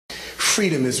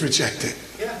freedom is rejected.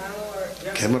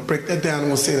 Okay, I'm going to break that down and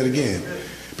we'll say that again.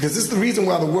 Because this is the reason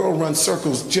why the world runs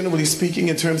circles, generally speaking,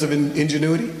 in terms of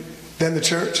ingenuity, than the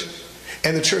church.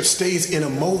 And the church stays in a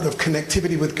mode of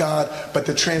connectivity with God, but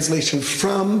the translation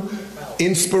from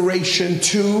inspiration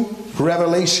to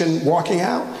revelation, walking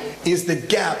out, is the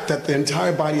gap that the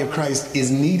entire body of Christ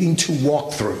is needing to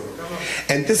walk through.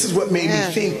 And this is what made me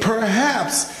think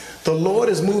perhaps the Lord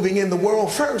is moving in the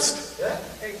world first.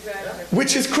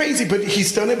 Which is crazy, but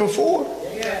he's done it before.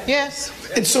 Yes.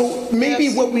 And so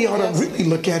maybe what we ought to really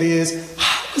look at is,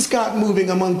 how is God moving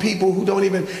among people who don't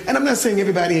even, and I'm not saying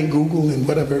everybody in Google and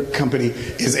whatever company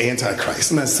is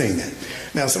antichrist. I'm not saying that.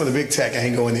 Now, some of the big tech, I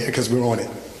ain't going there because we're on it.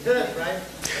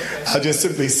 I'll just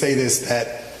simply say this,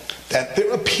 that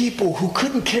there are people who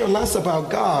couldn't care less about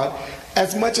God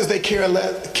as much as they care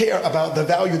about the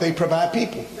value they provide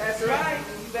people. That's right.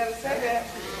 You better say that.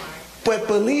 But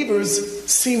believers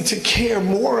seem to care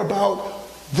more about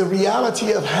the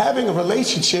reality of having a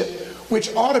relationship,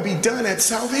 which ought to be done at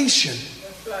salvation.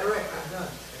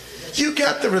 You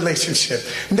got the relationship.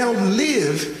 Now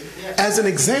live as an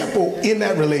example in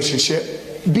that relationship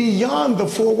beyond the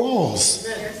four walls.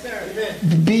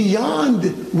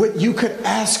 Beyond what you could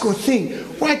ask or think.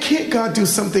 Why can't God do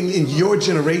something in your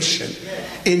generation,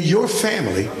 in your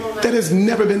family, that has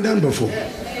never been done before?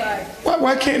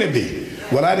 Why can't it be?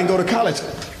 Well, I didn't go to college.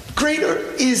 Greater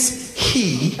is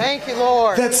he. Thank you,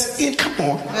 Lord. That's in, come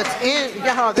on. That's in,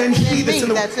 that's than he that's in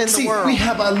the, that's in see, the world. We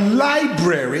have a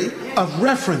library of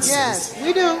references. Yes,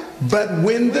 we do. But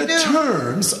when the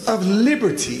terms of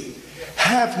liberty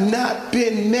have not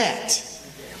been met,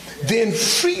 then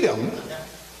freedom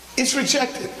is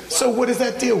rejected. So what does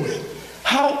that deal with?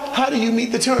 How do you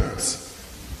meet the terms?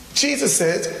 Jesus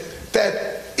says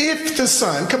that if the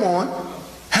Son, come on,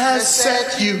 has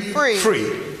set you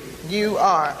free. You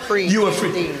are free. You are free.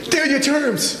 Indeed. They're your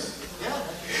terms.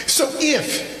 So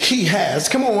if he has,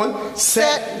 come on,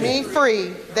 set me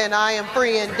free, then I am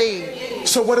free indeed.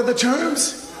 So what are the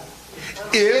terms?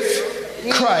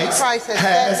 If Christ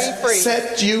has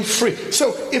set you free.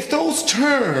 So if those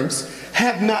terms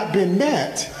have not been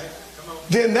met,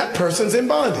 then that person's in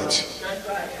bondage.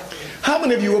 How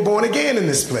many of you were born again in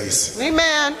this place?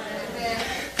 Amen.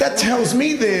 That tells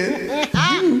me then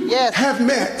you have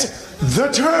met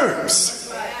the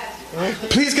terms.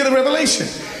 Please get a revelation.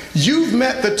 You've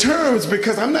met the terms,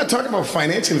 because I'm not talking about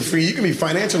financially free. You can be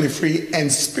financially free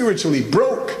and spiritually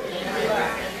broke.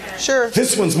 Sure.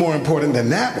 This one's more important than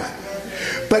that one.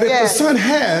 But if the Son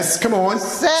has, come on,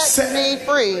 set me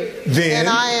free, then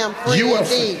I am free you are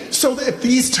indeed. free. So if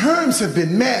these terms have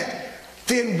been met,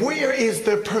 then where is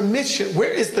the permission?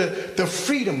 Where is the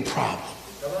freedom problem?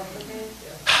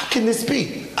 How can this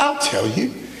be? I'll tell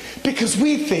you. Because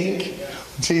we think,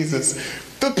 Jesus,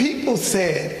 the people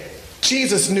said,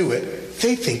 Jesus knew it.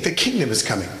 They think the kingdom is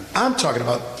coming. I'm talking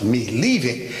about me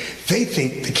leaving. They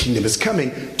think the kingdom is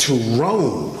coming to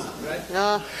Rome.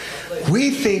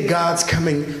 We think God's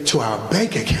coming to our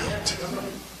bank account.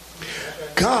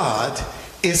 God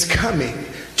is coming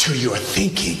to your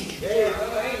thinking.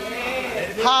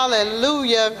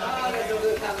 Hallelujah.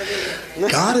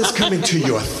 God is coming to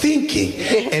your thinking.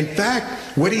 In fact,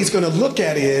 what he's going to look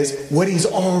at is what he's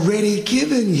already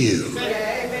given you.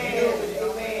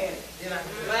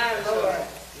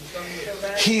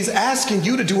 He's asking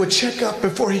you to do a checkup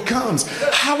before he comes.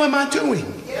 How am I doing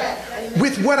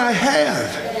with what I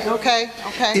have? Okay.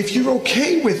 If you're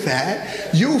okay with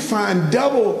that, you'll find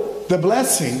double the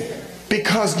blessing,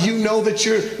 because you know that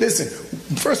you're, listen,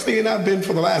 first thing I've been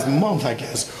for the last month, I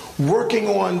guess, working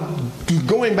on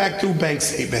going back through bank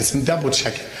statements and double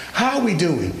checking. How are we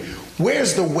doing?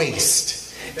 Where's the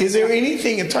waste? Is there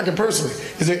anything, and talking personally,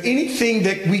 is there anything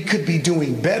that we could be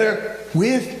doing better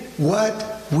with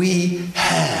what we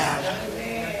have?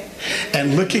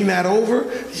 And looking that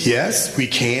over, yes, we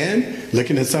can.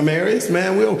 Looking at some areas,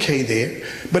 man, we're okay there.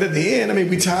 But at the end, I mean,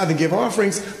 we tithe and give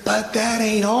offerings, but that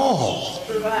ain't all.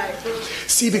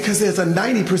 See, because there's a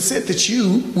 90%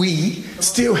 that we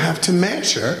still have to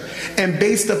measure, and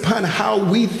based upon how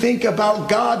we think about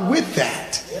God with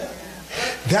that,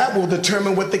 that will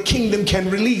determine what the kingdom can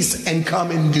release and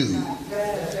come and do.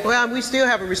 Well, we still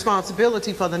have a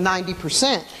responsibility for the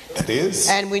 90%. That is.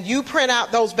 And when you print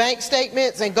out those bank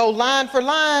statements and go line for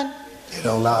line, they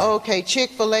don't lie. Okay,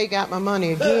 Chick-fil-A got my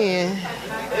money again.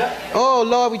 Oh,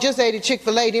 Lord, we just ate at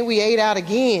Chick-fil-A, then we ate out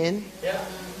again.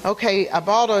 Okay, I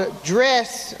bought a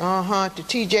dress, to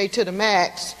TJ to the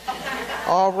Maxx.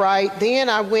 All right, then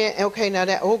I went,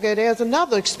 there's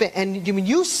another expense. And when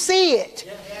you see it,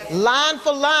 line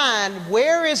for line,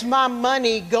 where is my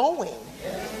money going?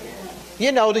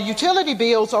 You know, the utility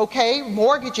bills, okay,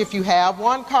 mortgage if you have,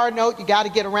 one car note, you got to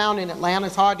get around in Atlanta.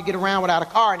 It's hard to get around without a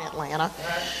car in Atlanta.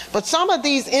 But some of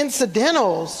these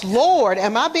incidentals, Lord,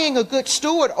 am I being a good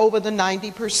steward over the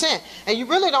 90%? And you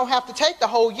really don't have to take the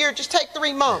whole year, just take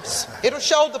 3 months. It'll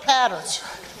show the patterns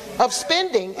of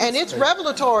spending, and it's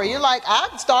revelatory. You're like,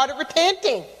 I've started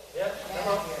repenting.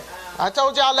 I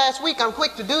told y'all last week I'm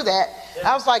quick to do that.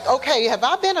 I was like, okay, have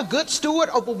I been a good steward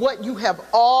over what you have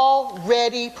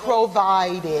already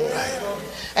provided?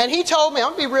 And he told me, I'm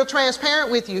going to be real transparent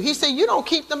with you. He said, you don't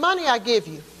keep the money I give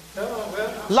you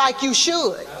like you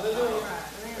should.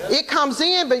 It comes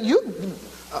in, but you,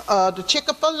 the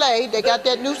Chick-fil-A, they got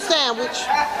that new sandwich.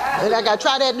 And I got to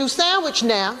try that new sandwich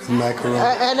now. Macaroni.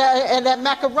 And that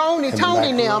macaroni,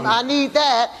 Tony them, I need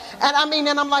that. And I mean,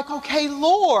 and I'm like, okay,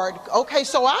 Lord, okay,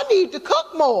 so I need to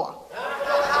cook more.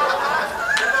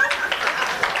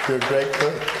 You're a great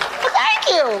cook. Thank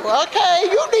you. Okay,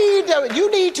 you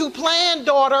need to plan,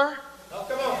 daughter.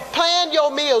 Plan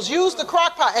your meals. Use the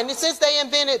crock pot. And since they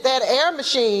invented that air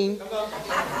machine,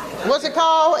 what's it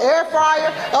called? Air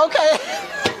fryer? Okay.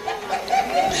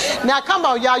 Now come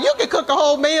on, y'all. You can cook a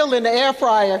whole meal in the air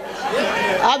fryer.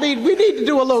 I mean, we need to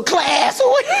do a little class.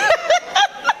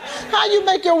 How you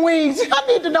make your wings? I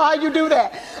need to know how you do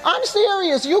that. I'm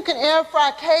serious. You can air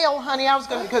fry kale, honey.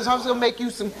 Because I was gonna make you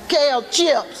some kale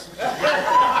chips.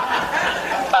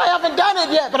 I haven't done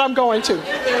it yet, but I'm going to.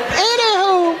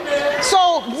 Anywho,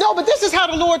 so no, but this is how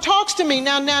the Lord talks to me.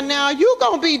 Now, you're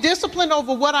gonna be disciplined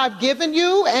over what I've given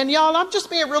you, and y'all, I'm just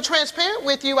being real transparent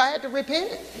with you. I had to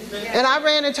repent, and I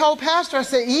ran and told Pastor. I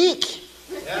said, "Eek,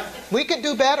 we could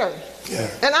do better." Yeah.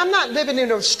 And I'm not living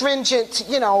in a stringent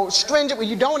where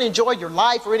you don't enjoy your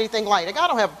life or anything like that. I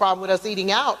don't have a problem with us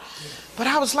eating out. But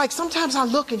I was like, sometimes I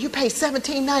look and you pay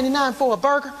 $17.99 for a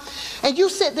burger, and you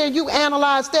sit there, you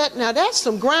analyze that. Now that's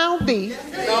some ground beef.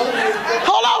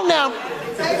 Hold on now.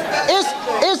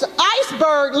 It's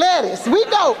iceberg lettuce. We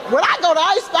know when I go to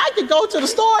I can go to the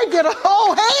store and get a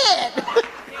whole head.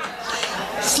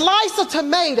 Slice of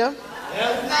tomato.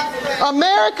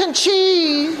 American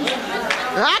cheese.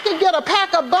 I can get a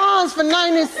pack of buns for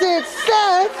 96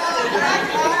 cents.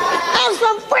 And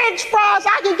some French fries.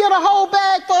 I can get a whole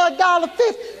bag for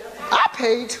 $1.50. I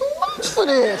paid too much for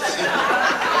this.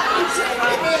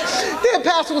 Then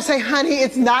Pastor will say, honey,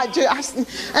 it's not just, and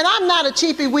I'm not a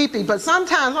cheapy weepy, but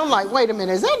sometimes I'm like, wait a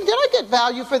minute, did I get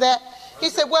value for that? He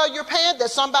said, well, you're paying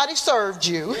that somebody served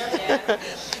you.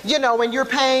 When you're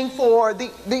paying for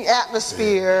the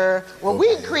atmosphere. Well, we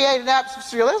can create an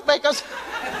atmosphere. Let's make us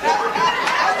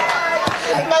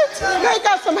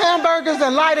some hamburgers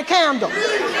and light a candle.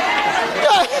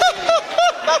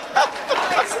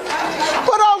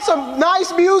 Put on some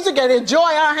nice music and enjoy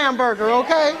our hamburger,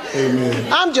 okay?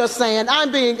 Amen. I'm just saying,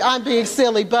 I'm being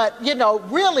silly, but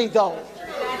really though.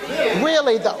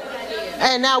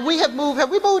 And now have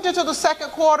we moved into the second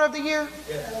quarter of the year?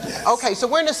 Yes. Okay, so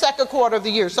we're in the second quarter of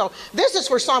the year. So this is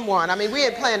for someone. I mean, we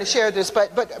had planned to share this,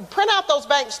 but print out those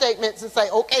bank statements and say,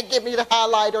 okay, give me the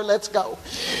highlighter, let's go.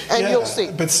 And you'll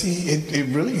see. But see, it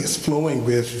really is flowing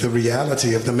with the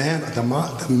reality of the man, the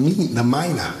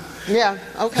mina. Yeah,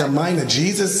 okay. The mina.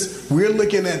 Jesus, we're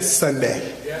looking at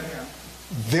Sunday.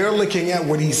 They're looking at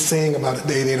what he's saying about a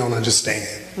day they don't understand.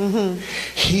 Mm-hmm.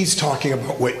 He's talking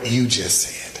about what you just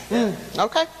said.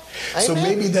 Okay. Amen. So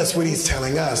maybe that's what he's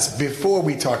telling us before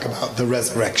we talk about the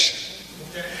resurrection.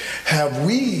 Have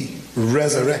we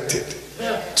resurrected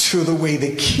to the way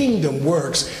the kingdom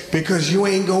works? Because you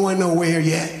ain't going nowhere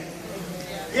yet.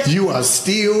 You are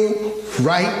still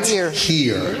right here.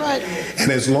 Right.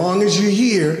 And as long as you're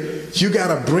here, you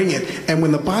got to bring it. And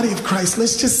when the body of Christ,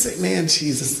 let's just say, man,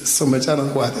 Jesus, so much. I don't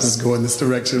know why this is going this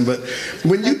direction, but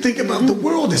when you think about the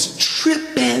world is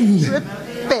tripping.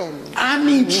 I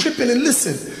mean tripping. And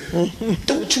listen,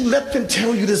 don't you let them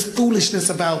tell you this foolishness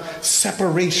about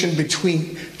separation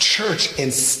between church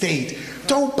and state.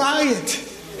 Don't buy it.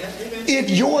 If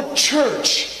your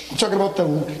church, I'm talking about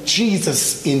the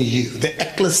Jesus in you, the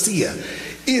ecclesia,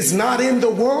 is not in the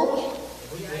world's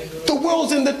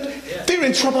they're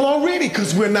in trouble already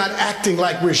because we're not acting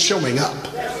like we're showing up.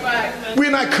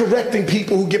 We're not correcting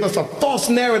people who give us a false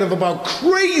narrative about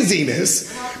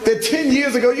craziness that 10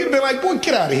 years ago you'd have been like, boy,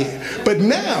 get out of here. But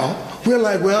now we're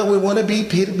like, well, we want to be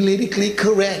politically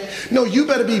correct. No, you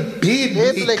better be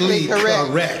biblically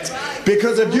correct.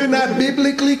 Because if you're not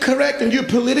biblically correct and you're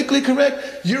politically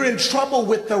correct, you're in trouble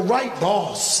with the right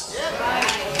boss.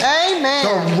 Amen.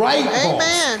 The right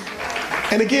boss.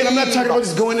 And again, I'm not talking about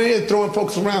just going in there and throwing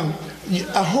folks around.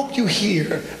 I hope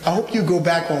you go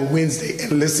back on Wednesday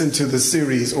and listen to the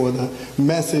series or the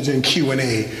message and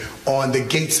Q&A on the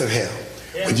gates of hell.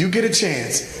 When you get a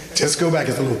chance, Just go back.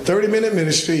 It's a little 30-minute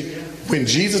ministry. When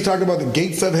Jesus talked about the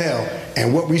gates of hell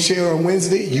and what we share on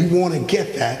Wednesday, you want to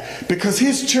get that, because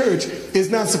his church is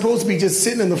not supposed to be just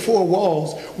sitting in the four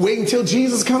walls waiting till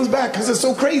Jesus comes back, because it's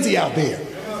so crazy out there.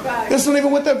 That's not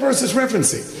even what that verse is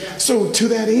referencing. So to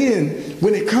that end,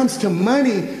 when it comes to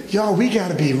money, y'all, we got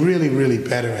to be really, really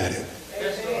better at it.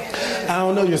 I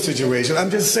don't know your situation. I'm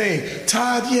just saying,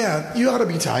 tithe, yeah, you ought to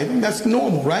be tithing. That's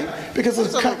normal, right? Because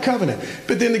it's a covenant.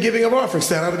 But then the giving of offerings,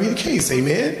 that ought to be the case,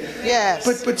 amen?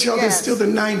 Yes. But y'all, there's still the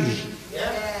 90,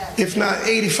 if not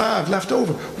 85 left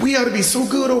over. We ought to be so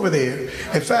good over there.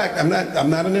 In fact, I'm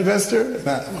not an investor.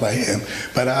 Well, I am,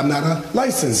 but I'm not a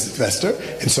licensed investor,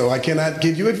 and so I cannot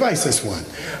give you advice this one.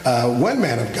 One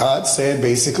man of God said,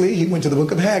 basically, he went to the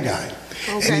book of Haggai.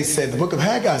 Okay. And he said, the book of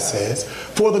Haggai says,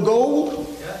 for the gold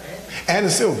and the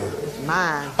silver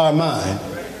are mine,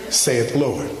 saith the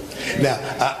Lord. Now,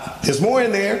 there's more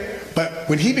in there, but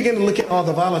when he began to look at all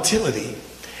the volatility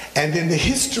and then the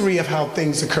history of how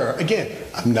things occur, again,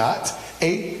 I'm not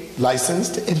a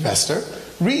licensed investor.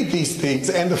 Read these things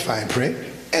and the fine print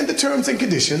and the terms and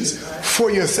conditions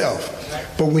for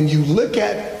yourself. But when you look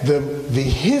at the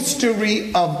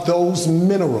history of those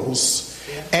minerals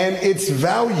and its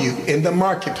value in the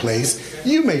marketplace,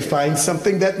 you may find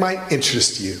something that might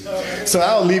interest you. So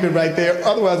I'll leave it right there.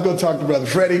 Otherwise, go talk to Brother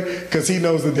Freddie, because he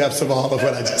knows the depths of all of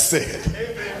what I just said.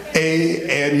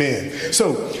 Amen.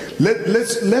 So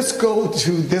let's go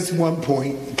to this one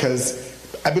point,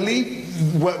 because I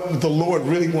believe what the Lord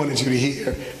really wanted you to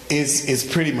hear is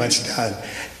pretty much done.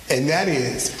 And that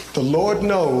is, the Lord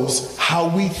knows how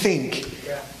we think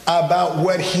about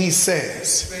what he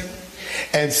says.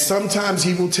 And sometimes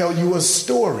he will tell you a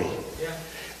story,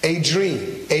 a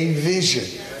dream, a vision,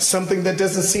 something that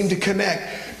doesn't seem to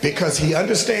connect, because he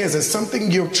understands there's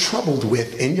something you're troubled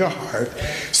with in your heart.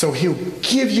 So he'll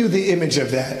give you the image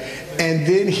of that, and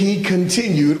then he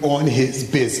continued on his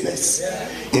business.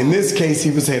 In this case,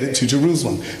 he was headed to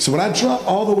Jerusalem. So when I drop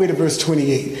all the way to verse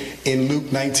 28 in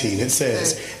Luke 19, it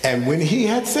says, and when he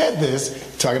had said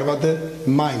this, talking about the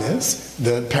minas,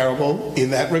 the parable in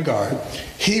that regard,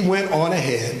 he went on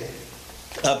ahead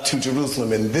up to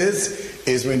Jerusalem. And this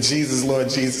is when Jesus, Lord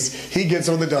Jesus, he gets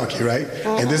on the donkey, right?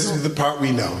 And this is the part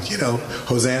we know,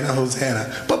 Hosanna,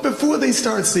 Hosanna. But before they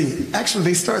start singing, actually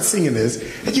they start singing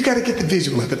this, and you got to get the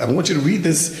visual of it. I want you to read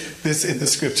this in the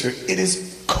scripture. It is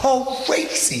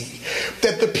crazy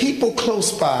that the people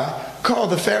close by call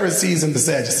the Pharisees and the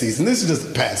Sadducees, and this is just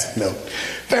a passing note.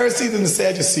 Pharisees and the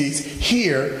Sadducees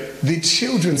hear the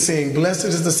children saying, blessed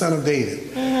is the Son of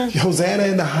David, Hosanna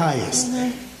in the highest.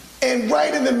 And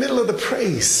right in the middle of the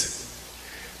praise,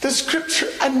 the scripture,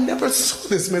 I never saw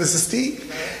this, Minister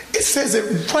Steve. It says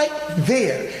it right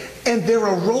there. And there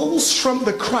arose from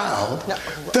the crowd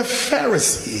the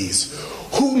Pharisees,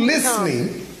 who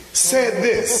listening said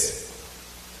this,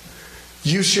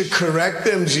 you should correct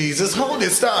them, Jesus. Hold it,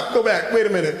 stop, go back, wait a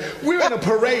minute. We're in a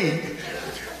parade,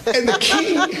 and the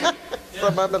king,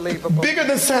 bigger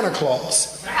than Santa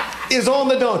Claus, is on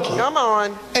the donkey. Come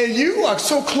on. And you are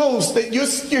so close that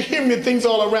you're hearing things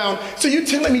all around. So you're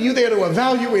telling me you're there to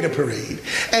evaluate a parade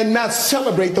and not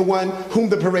celebrate the one whom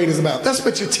the parade is about. That's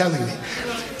what you're telling me.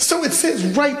 So it says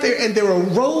right there, and there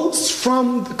arose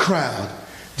from the crowd,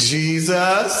 Jesus.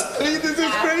 I mean, this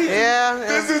is crazy. Yeah.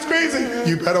 This is crazy.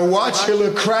 You better watch your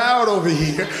little crowd over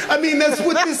here. I mean, that's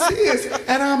what this is.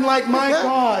 And I'm like, my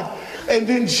God. And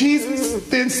then Jesus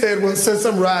then said, well, since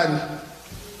I'm riding,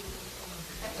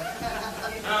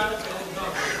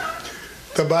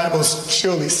 the Bible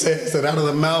surely says that out of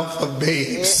the mouth of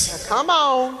babes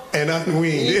and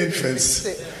unweaned infants,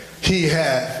 he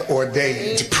hath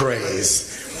ordained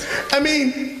praise. I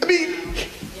mean,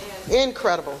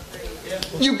 incredible.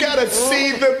 You gotta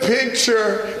see the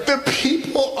picture. The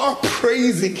people are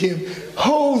praising him.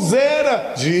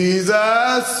 Hosanna,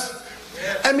 Jesus.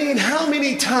 I mean, how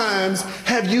many times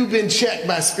have you been checked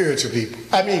by spiritual people?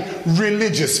 I mean,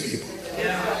 religious people.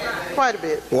 Quite a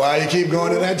bit. Why you keep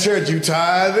going to that church? You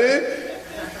tithing?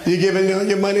 You giving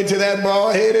your money to that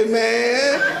bald-headed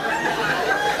man?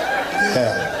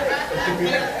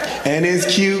 Yeah. And his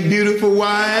cute, beautiful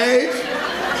wife?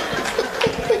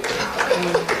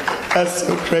 That's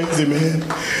so crazy, man.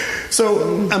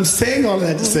 So I'm saying all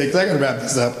that to say, because I got to wrap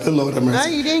this up. The Lord have mercy.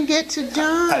 No, you didn't get to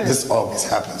John. This always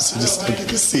happens. You just don't get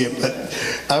to see it. But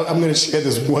I'm going to share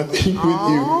this one thing with you.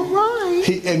 All right.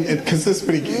 Because this is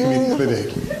what he gave me the other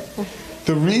day.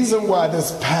 The reason why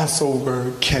this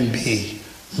Passover can be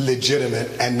legitimate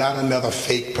and not another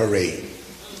fake parade.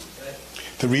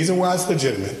 The reason why it's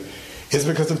legitimate is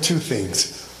because of two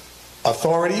things: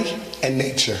 authority and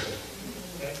nature.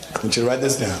 I want you to write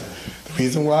this down. The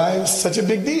reason why it's such a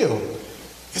big deal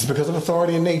It's because of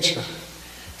authority in nature.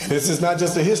 And this is not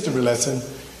just a history lesson.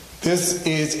 This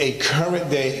is a current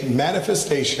day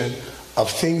manifestation of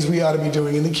things we ought to be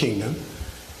doing in the kingdom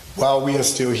while we are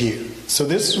still here. So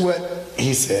this is what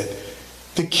he said.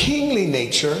 The kingly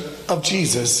nature of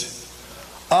Jesus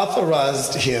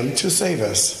authorized him to save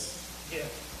us.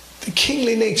 The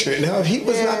kingly nature. Now, if he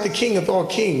was not the king of all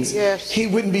kings, he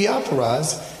wouldn't be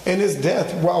authorized, and his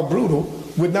death, while brutal,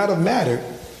 would not have mattered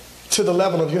to the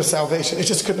level of your salvation. It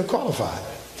just couldn't have qualified.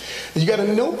 And you got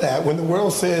to know that when the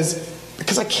world says,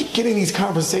 because I keep getting these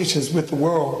conversations with the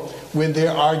world when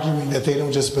they're arguing that they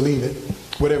don't just believe it,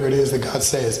 whatever it is that God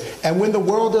says. And when the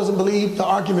world doesn't believe, the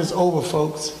argument's over,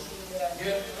 folks.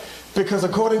 Because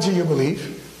according to your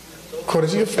belief, according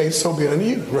to your faith, so be it unto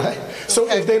you, right? So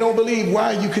if they don't believe,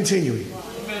 why are you continuing?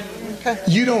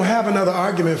 You don't have another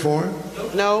argument for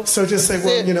them. No. So just say,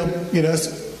 well, you know,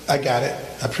 I got it.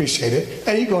 I appreciate it.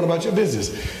 And you're going about your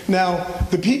business. Now,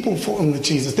 the people following with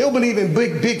Jesus, they'll believe in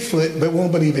Bigfoot, but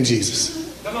won't believe in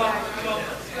Jesus.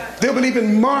 They'll believe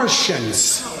in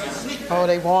Martians. Oh,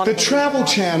 they want the Travel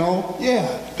Channel,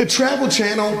 the Travel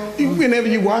Channel, whenever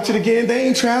you watch it again, they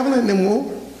ain't traveling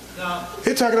anymore.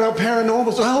 They're talking about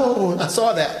paranormal. Oh, I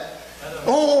saw that.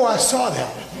 Oh, I saw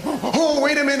that. Oh,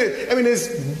 wait a minute. I mean,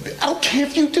 I don't care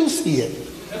if you do see it.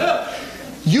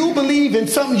 You believe in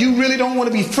something you really don't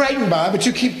want to be frightened by, but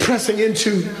you keep pressing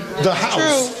into the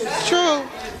house. True. It's true.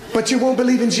 But you won't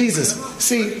believe in Jesus.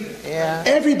 See,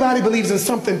 everybody believes in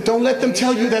something. Don't let them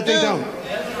tell you that they don't.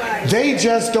 They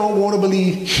just don't want to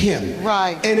believe him.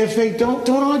 Right. And if they don't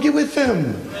argue with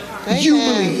them. Amen. You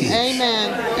believe.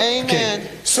 Amen. Amen. Okay.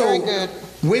 So very good.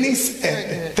 When he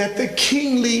said that the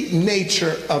kingly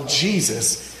nature of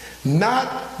Jesus,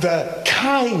 not the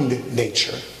kind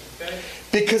nature,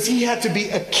 because he had to be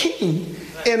a king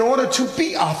in order to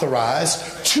be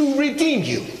authorized to redeem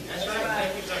you.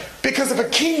 Because if a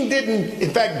king didn't,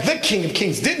 in fact, the King of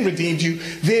Kings didn't redeem you,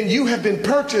 then you have been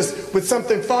purchased with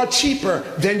something far cheaper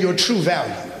than your true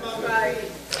value.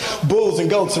 Bulls and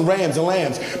goats and rams and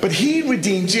lambs. But he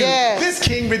redeemed you. This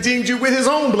king redeemed you with his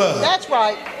own blood. That's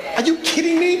right. Are you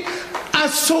kidding me? I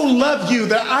so love you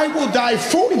that I will die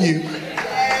for you.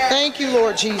 Thank you,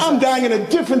 Lord Jesus. I'm dying in a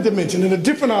different dimension, in a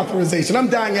different authorization. I'm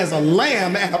dying as a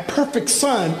lamb and a perfect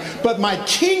son, but my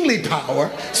kingly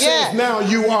power says now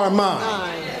you are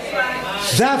mine.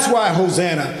 That's why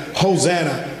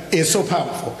Hosanna is so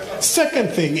powerful. Second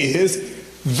thing is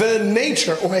the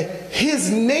nature, or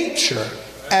his nature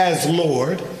as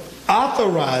Lord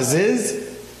authorizes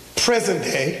present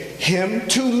day him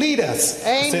to lead us.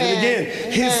 Amen. Say it again.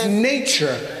 Amen. His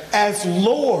nature as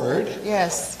Lord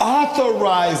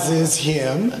authorizes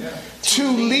him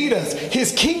to lead us.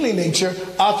 His kingly nature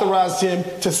authorized him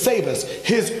to save us.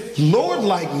 His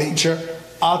Lord-like nature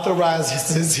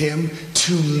authorizes him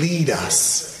to lead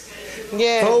us.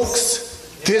 Folks,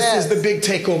 this is the big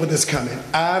takeover that's coming.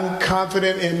 I'm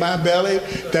confident in my belly.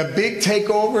 The big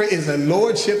takeover is a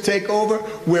lordship takeover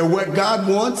where what God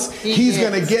wants, he's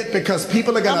going to get, because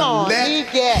people are going to let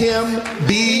him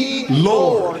be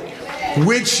Lord.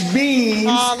 Which means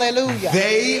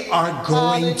they are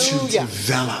going to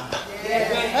develop.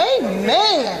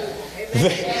 Amen.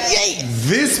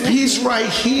 This piece right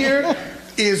here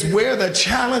is where the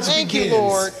challenge begins. You,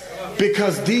 Lord.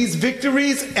 Because these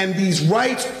victories and these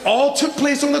rights all took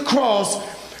place on the cross,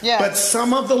 but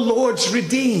some of the Lord's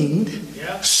redeemed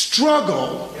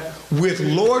struggle with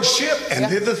lordship,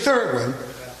 and then the third one,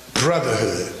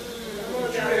 brotherhood.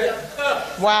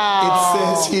 Wow.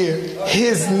 It says here,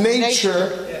 his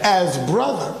nature as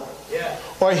brother,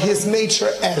 or his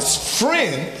nature as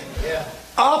friend,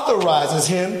 authorizes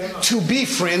him to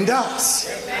befriend us.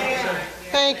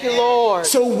 Thank you, Lord.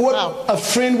 So what a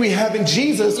friend we have in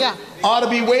Jesus ought to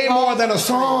be way more than a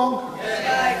song.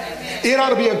 It ought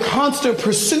to be a constant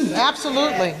pursuit.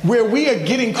 Absolutely. Where we are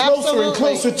getting closer and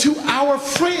closer to our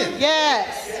friend.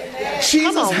 Yes.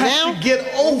 Jesus has to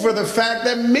get over the fact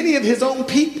that many of his own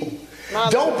people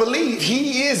don't believe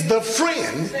he is the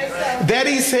friend that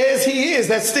he says he is,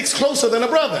 that sticks closer than a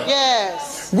brother.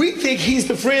 Yes. We think he's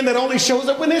the friend that only shows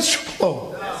up when there's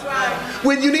trouble.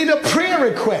 When you need a prayer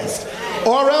request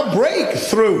or a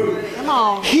breakthrough. Come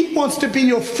on. He wants to be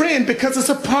your friend because it's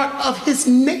a part of his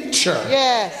nature.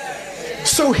 Yes.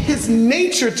 So his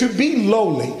nature to be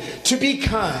lowly, to be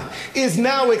kind, is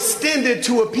now extended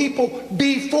to a people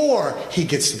before he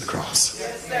gets to the cross.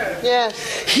 Yes, sir.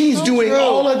 Yes. He's doing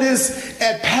all of this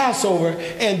at Passover,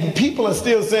 and people are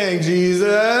still saying,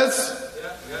 Jesus,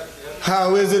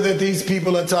 how is it that these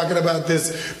people are talking about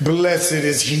this? Blessed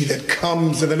is he that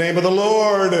comes in the name of the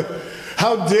Lord.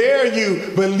 How dare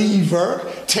you, believer,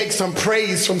 take some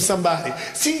praise from somebody.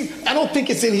 See, I don't think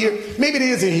it's in here. Maybe it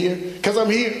is in here because I'm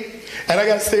here and I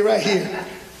got to stay right here.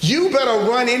 You better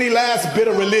run any last bit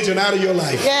of religion out of your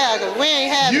life. Yeah, because we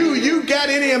ain't having You got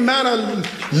any amount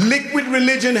of liquid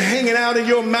religion hanging out in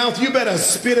your mouth, you better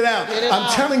spit it out.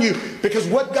 I'm telling you, because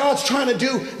what God's trying to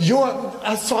do,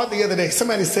 I saw it the other day.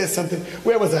 Somebody said something.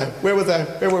 Where was I? Where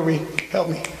were we? Help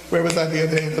me. Where was I the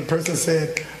other day? The person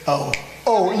said, you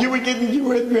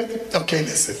were okay,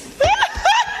 listen.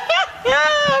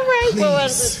 All right,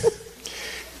 please.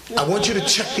 I want you to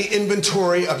check the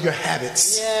inventory of your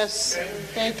habits. Yes.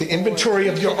 The inventory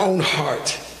of your own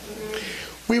heart.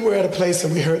 We were at a place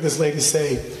and we heard this lady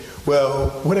say, well,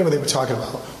 whatever they were talking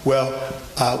about,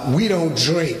 we don't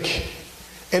drink.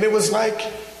 And it was like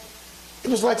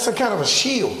some kind of a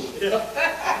shield.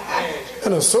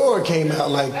 And a sword came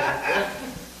out like,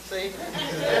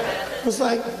 it was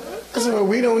like, I said, well,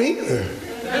 we don't either.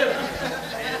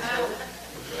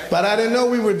 But I didn't know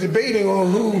we were debating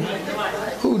on who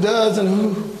does and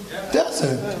who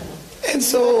doesn't. And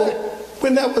so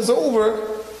when that was over,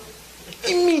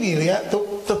 immediately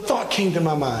the thought came to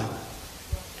my mind.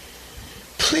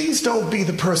 Please don't be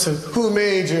the person who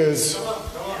majors.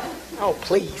 Oh,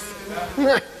 please.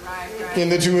 In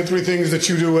the 2 or 3 things that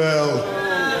you do well.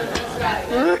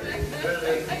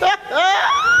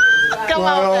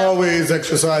 I always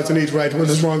exercise and eat right. What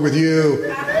is wrong with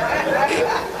you?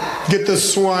 Get the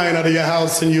swine out of your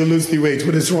house and you'll lose the weight.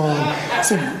 What is wrong?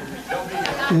 So,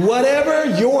 whatever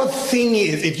your thing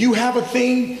is, if you have a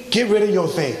thing, get rid of your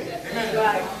thing.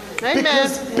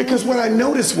 Because what I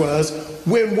noticed was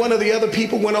when one of the other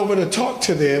people went over to talk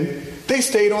to them, they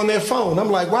stayed on their phone. I'm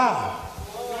like, wow.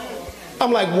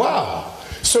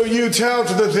 So you tell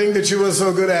to the thing that you were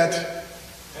so good at.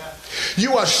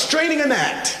 You are straining a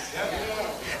gnat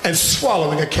and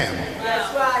swallowing a camel.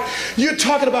 That's right. You're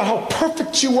talking about how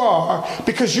perfect you are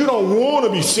because you don't want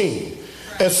to be seen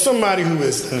as somebody who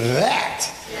is that.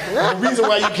 And the reason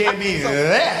why you can't be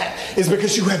that is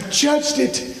because you have judged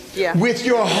it with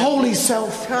your holy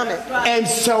self and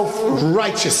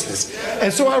self-righteousness.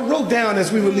 And so I wrote down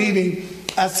as we were leaving,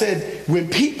 I said, when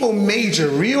people major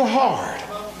real hard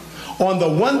on the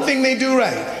one thing they do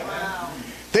right,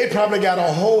 they probably got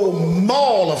a whole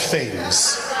mall of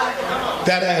things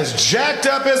that are as jacked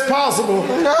up as possible,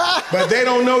 but they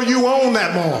don't know you own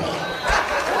that mall.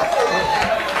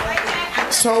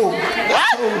 So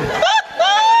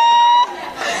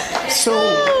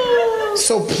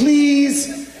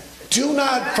please do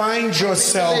not find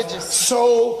yourself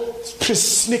so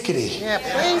persnickety. Yeah,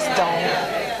 please don't.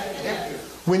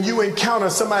 When you encounter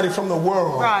somebody from the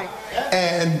world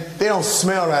and they don't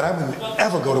smell right, I wouldn't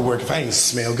ever go to work if I ain't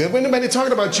smell good. When anybody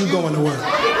talking about you going to work?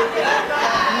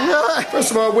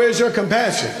 First of all, where's your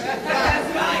compassion?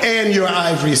 And your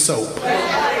ivory soap.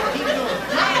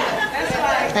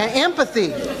 And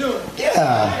empathy.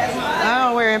 Yeah. I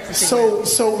don't wear empathy. So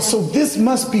this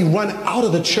must be run out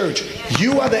of the church.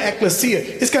 You are the ecclesia.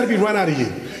 It's got to be run out of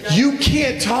you. You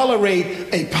can't tolerate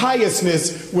a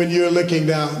piousness when you're looking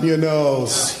down your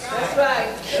nose. That's right.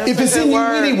 If it's in you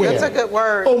anywhere. That's a good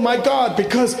word. Oh my God,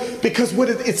 because what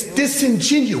it's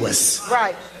disingenuous.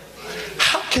 Right.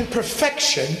 How can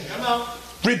perfection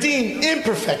redeem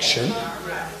imperfection?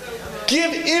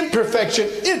 Give imperfection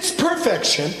its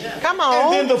perfection. Come on.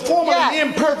 And then the formerly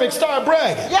imperfect start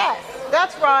bragging. Yes,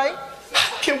 that's right.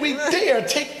 How can we dare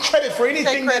take credit for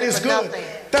anything that is good? Nothing.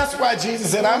 That's why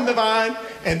Jesus said, I'm the vine,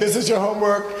 and this is your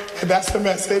homework, and that's the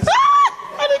message.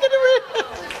 I didn't get to read it.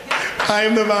 I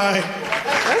am the vine.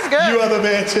 That's good. You are the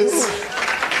branches.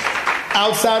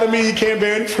 Outside of me, you can't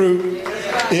bear any fruit.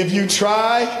 If you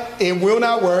try, it will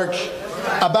not work.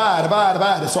 Abide, abide,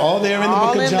 abide. It's all there in the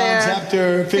book of John,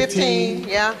 chapter 15.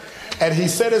 Yeah. And he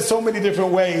said it so many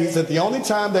different ways that the only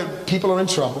time that people are in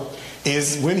trouble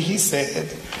is when he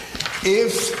said,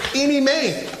 if any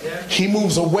man, he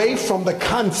moves away from the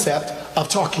concept of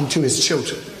talking to his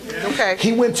children. Okay.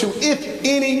 He went to, if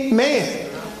any man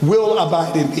will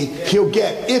abide in me, he'll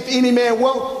get. If any man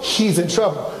won't, he's in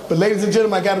trouble. But ladies and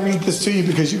gentlemen, I got to read this to you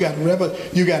because you got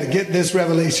to get this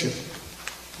revelation.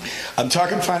 I'm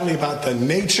talking finally about the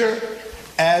nature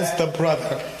as the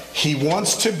brother. He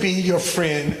wants to be your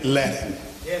friend, let him.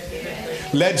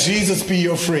 Let Jesus be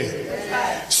your friend.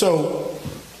 So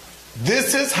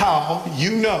this is how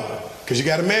you know, because you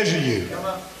got to measure you,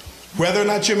 whether or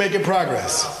not you're making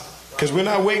progress. Because we're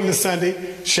not waiting to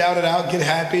Sunday, shout it out, get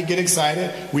happy, get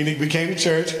excited. We came to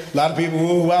church. A lot of people,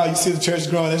 oh, wow, you see the church is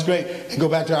growing, that's great. And go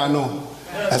back to our normal.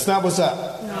 That's not what's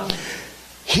up.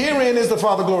 Herein is the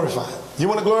Father glorified. You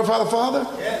want to glorify the Father?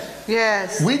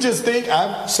 Yes. We just think,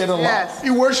 I've said a lot,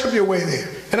 you worship your way there.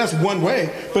 And that's one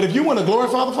way. But if you want to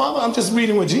glorify the Father, I'm just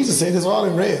reading what Jesus said. It's all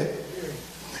in red.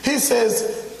 He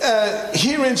says,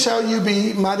 herein shall you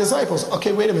be my disciples.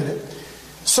 Okay, wait a minute.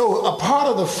 So a part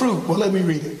of the fruit, well, let me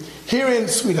read it. Herein,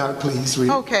 sweetheart, please read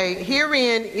it. Okay,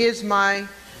 herein is my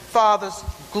Father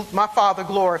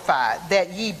glorified, that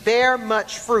ye bear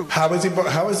much fruit. How is he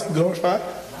glorified?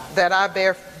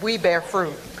 That we bear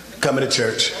fruit. Coming to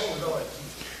church.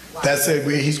 That's it.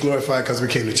 He's glorified because we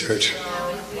came to church.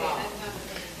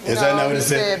 Is that not what it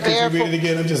said? Could you read it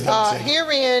again? I'm just double checking.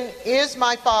 Herein is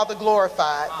my Father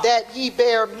glorified, that ye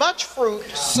bear much fruit.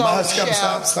 So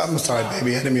Stop. I'm sorry,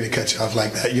 baby. I didn't mean to cut you off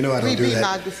like that. You know I don't do that.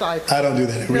 My disciples. I don't do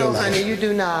that in real life. Honey, you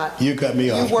do not. You cut me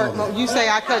off. You say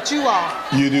I cut you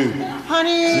off. You do.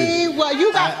 Honey, well,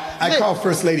 you got... I call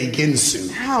First Lady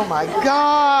Ginsu. Oh, my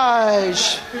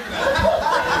gosh.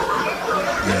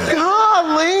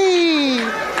 Golly.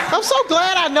 I'm so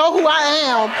glad I know who I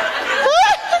am.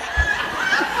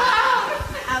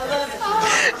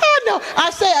 I know. I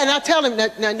say, and I tell him,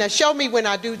 now show me when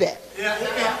I do that.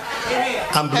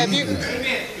 I'm bleeding.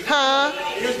 Huh?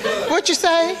 What you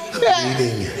say?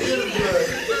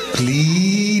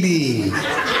 Bleeding.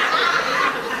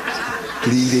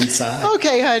 Bleed inside.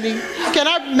 Okay, honey.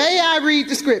 May I read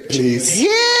the scripture? Please.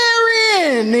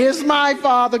 Herein is my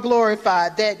Father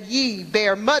glorified, that ye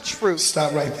bear much fruit.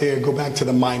 Stop right there. Go back to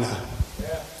the minor.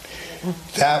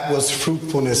 That was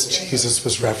fruitfulness Jesus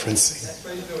was referencing.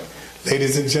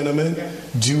 Ladies and gentlemen,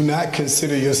 do not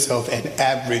consider yourself an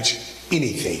average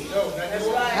anything.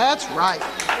 That's right.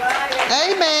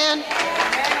 Amen.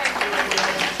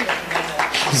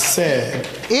 He said,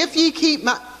 if ye keep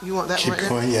my... You want that keep right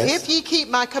going, now? yes. If ye keep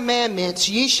my commandments,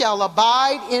 ye shall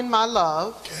abide in my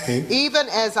love, even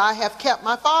as I have kept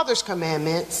my Father's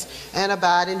commandments and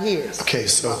abide in his. Okay,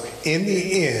 so in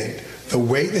the end, the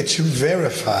way that you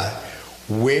verify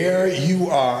where you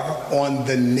are on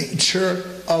the nature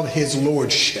of his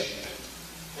lordship,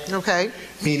 okay,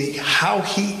 meaning how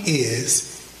he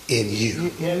is in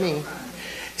you, in me,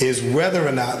 is whether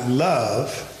or not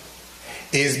love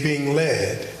is being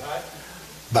led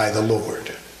by the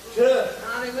Lord.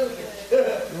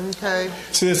 Okay.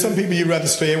 So there's some people you'd rather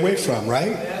stay away from,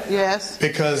 right? Yes.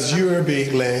 Because you're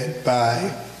being led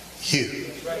by you.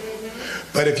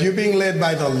 But if you're being led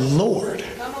by the Lord,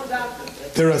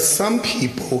 there are some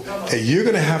people that you're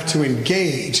going to have to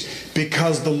engage,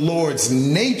 because the Lord's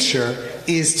nature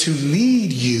is to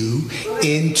lead you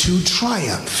into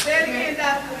triumph.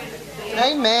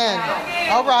 Amen.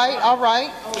 All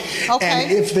right. Okay.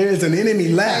 And if there's an enemy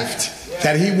left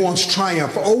that he wants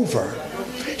triumph over,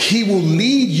 he will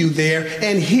lead you there.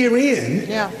 And herein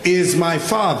is my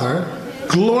Father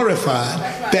glorified,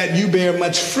 that you bear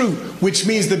much fruit, which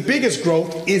means the biggest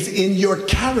growth is in your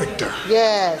character.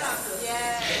 Yes.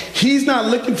 He's not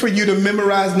looking for you to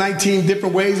memorize 19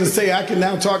 different ways and say, I can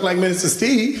now talk like Minister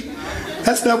Steve.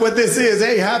 That's not what this is.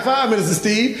 Hey, high five, Minister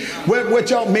Steve. What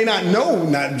y'all may not know,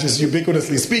 not just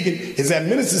ubiquitously speaking, is that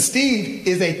Minister Steve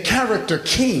is a character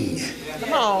king.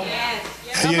 Come on.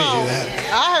 You didn't hear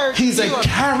that. I heard. He's a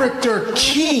character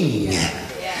king.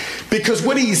 Because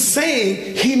what he's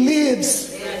saying, he lives.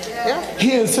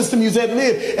 He and Sister Musette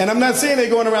live. And I'm not saying they're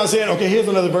going around saying, okay, here's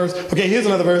another verse. Okay, here's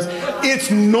another verse. It's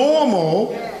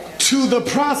normal to the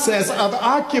process of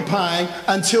occupying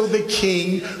until the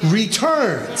king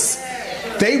returns.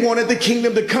 They wanted the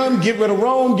kingdom to come, get rid of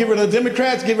Rome, get rid of the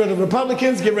Democrats, get rid of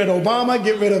Republicans, get rid of Obama,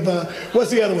 get rid of,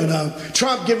 what's the other one?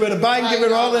 Trump, get rid of Biden, get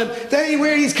rid of all of them. That ain't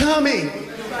where he's coming.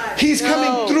 He's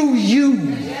coming through you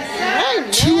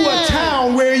to a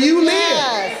town where you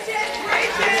live.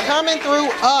 He's coming through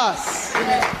us.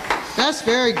 That's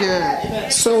very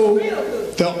good. So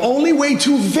the only way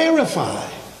to verify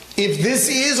if this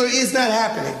is or is not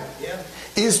happening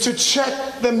is to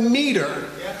check the meter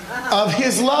of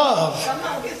his love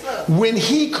when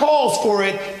he calls for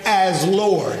it as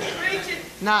Lord.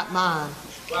 Not mine.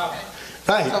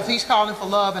 Right. So if he's calling for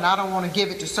love and I don't want to give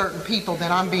it to certain people,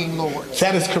 then I'm being Lord.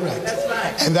 That is correct.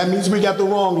 And that means we got the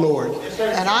wrong Lord.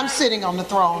 And I'm sitting on the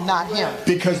throne, not him.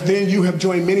 Because then you have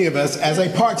joined many of us as a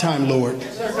part-time Lord.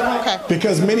 Okay.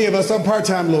 Because many of us are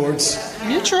part-time Lords.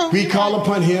 You're true. We call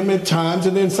upon him at times,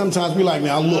 and then sometimes we like,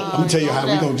 now look, let me tell you how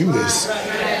we're going to do this.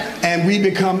 And we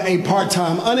become a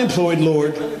part-time unemployed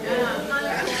Lord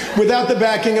without the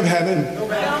backing of heaven,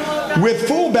 with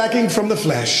full backing from the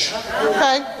flesh.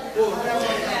 Okay.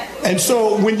 And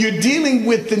so when you're dealing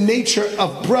with the nature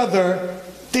of brother,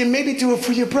 then maybe do it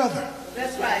for your brother.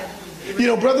 That's right. You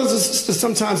know, brothers and sisters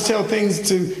sometimes tell things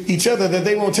to each other that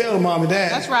they won't tell mom and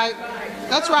dad. That's right.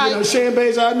 That's right. You know, Shay and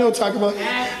Beige, I know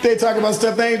they talk about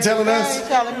stuff they ain't telling They us. ain't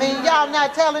telling me. Y'all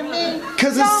not telling me.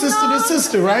 Because it's sister to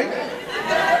sister, right?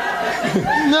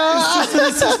 No. It's sister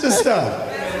to sister stuff.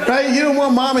 Right? You don't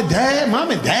want mom and dad.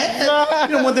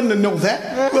 You don't want them to know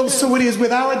that. Well, so it is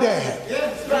with our dad.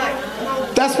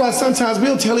 That's why sometimes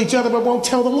we'll tell each other but won't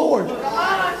tell the Lord.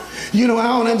 You know, I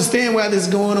don't understand why this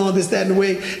is going on, this, that, and the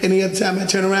way. And the other time I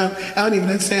turn around, I don't even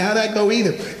understand how that go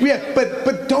either. Yeah,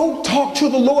 but don't talk to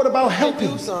the Lord about helping.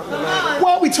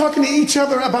 Why are we talking to each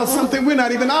other about something we're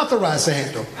not even authorized to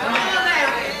handle?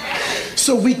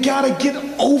 So we got to get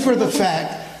over the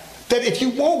fact that if you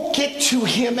won't get to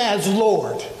him as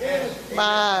Lord,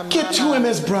 get to him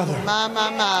as brother.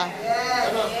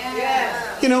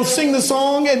 You know, sing the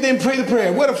song and then pray the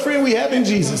prayer. What a friend we have in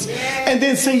Jesus. And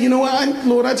then say, you know what,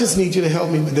 Lord, I just need you to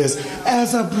help me with this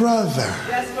as a brother.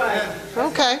 That's right.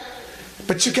 Okay.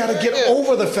 But you got to get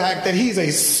over the fact that he's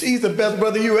the best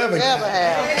brother you ever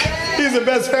got. He's the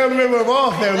best family member of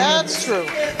all family members. That's true.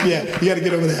 Yeah, you got to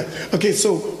get over that. Okay,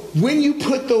 so when you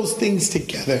put those things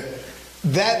together,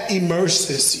 that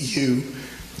immerses you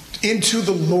into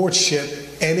the lordship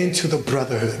and into the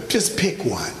brotherhood. Just pick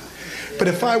one. But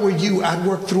if I were you, I'd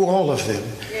work through all of them.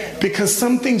 Because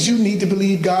some things you need to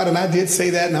believe God, and I did say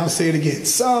that and I'll say it again.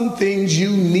 Some things you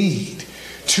need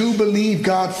to believe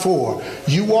God for,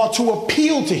 you ought to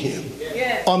appeal to him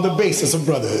on the basis of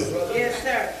brotherhood. Yes,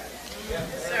 sir.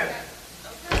 Yes, sir.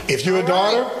 If you're a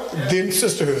daughter, then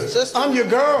sisterhood. I'm your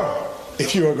girl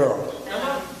if you're a girl.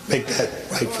 Make that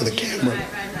right for the camera.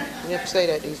 You have to say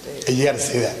that these days. You got to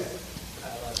say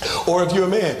that. Or if you're a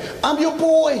man, I'm your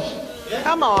boy.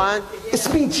 Come on. It's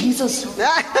me, Jesus. Love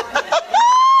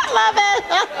it.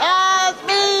 It's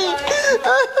me.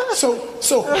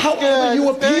 So however you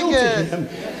appeal to him,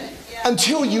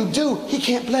 until you do, he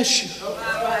can't bless you.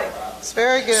 It's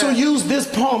very good. So use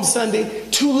this Palm Sunday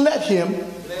to let him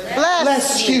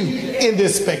bless you in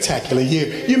this spectacular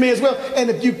year. You may as well. And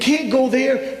if you can't go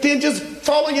there, then just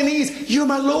fall on your knees. You're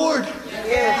my Lord.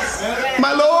 Yes.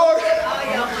 My Lord.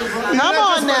 Come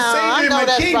on now. I know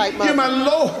that's King. right, Mother. You're my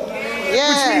Lord.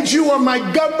 Yes. Which means you are my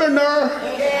governor.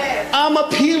 I'm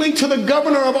appealing to the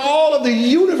governor of all of the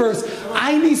universe.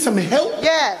 I need some help.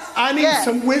 Yes. I need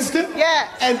some wisdom. Yes.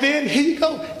 And then here you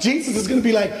go. Jesus is going to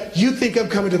be like, you think I'm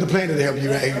coming to the planet to help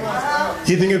you, right?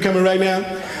 You think I'm coming right now?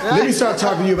 Let me start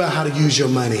talking to you about how to use your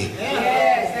money.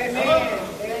 Yes. Amen.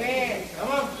 Amen. Come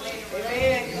on.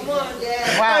 Amen. Come on.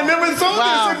 Yes. Wow. I never saw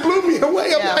this. It blew me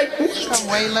away. I'm like, what? Some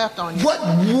way left on you. What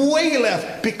way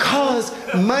left? Because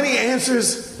money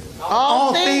answers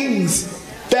all things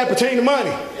that pertain to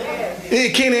money.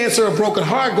 It can't answer a broken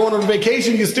heart. Going on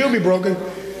vacation, you'll still be broken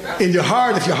in your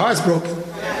heart if your heart's broken.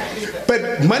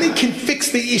 But money can fix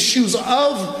the issues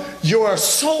of your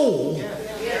soul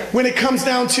when it comes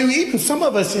down to, even some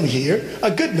of us in here,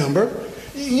 a good number,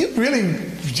 you really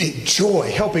enjoy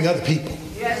helping other people.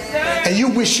 Yes, sir. And you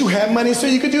wish you had money so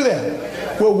you could do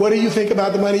that. Well, what do you think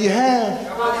about the money you have?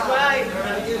 That's right.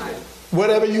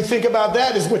 Whatever you think about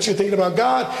that is what you're thinking about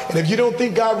God. And if you don't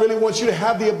think God really wants you to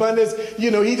have the abundance,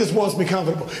 you know, he just wants to be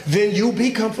comfortable. Then you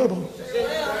be comfortable.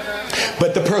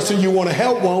 But the person you want to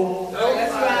help won't.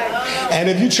 That's right. And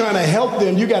if you're trying to help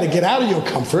them, you got to get out of your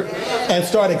comfort and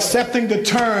start accepting the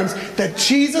terms that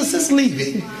Jesus is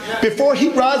leaving before he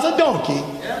rides a donkey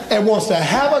and wants to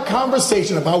have a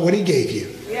conversation about what he gave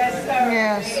you. Yes, sir.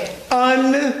 Yes.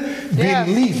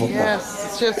 Unbelievable.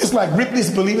 Yes. It's like Ripley's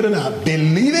Believe It or Not.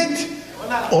 Believe it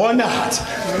or not.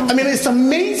 I mean, it's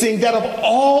amazing that of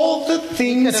all the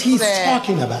things he's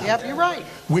talking about, yep, you're right.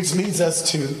 which leads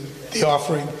us to the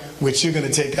offering, which you're going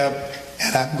to take up,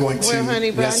 and I'm going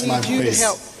to rest my voice. I need you to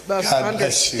help us God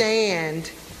understand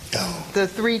the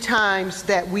 3 times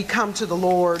that we come to the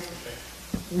Lord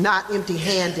not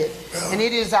empty-handed. And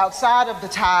it is outside of the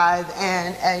tithe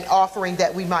and an offering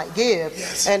that we might give.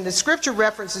 Yes. And the scripture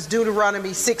reference is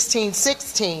Deuteronomy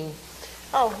 16:16.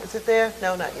 Oh, is it there?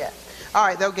 No, not yet. All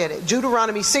right, they'll get it.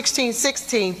 Deuteronomy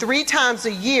 16:16. 3 times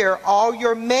a year all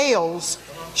your males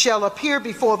shall appear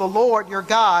before the Lord your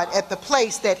God at the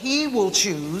place that he will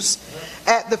choose,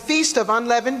 at the feast of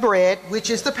unleavened bread, which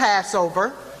is the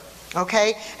Passover,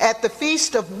 okay, at the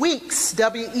feast of weeks,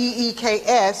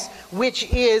 W-E-E-K-S,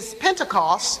 which is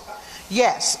Pentecost,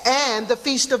 yes, and the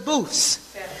feast of booths,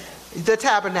 the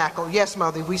tabernacle. Yes,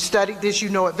 Mother, we studied this, you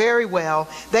know it very well.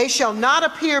 They shall not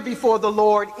appear before the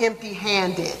Lord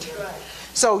empty-handed.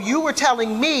 So you were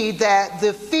telling me that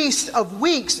the Feast of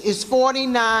Weeks is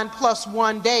 49 plus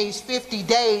 1 days, 50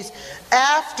 days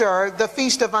after the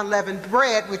Feast of Unleavened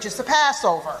Bread, which is the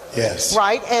Passover. Yes.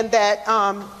 Right? And that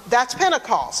that's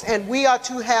Pentecost. And we are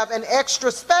to have an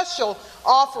extra special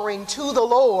offering to the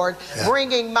Lord,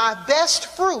 bringing my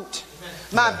best fruit,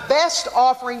 my best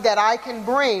offering that I can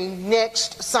bring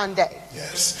next Sunday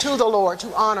to the Lord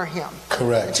to honor him.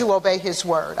 Correct. To obey his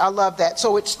word. I love that.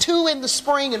 So it's 2 in the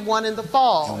spring and 1 in the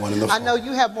fall. And 1 in the fall. I know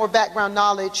you have more background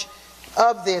knowledge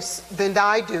of this than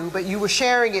I do, but you were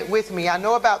sharing it with me. I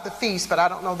know about the feast, but I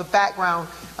don't know the background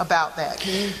about that.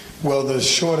 Can you? Well, the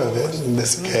short of it,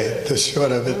 the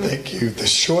short of it, thank you. The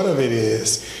short of it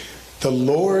is the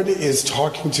Lord is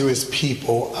talking to his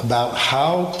people about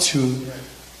how to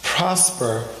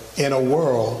prosper in a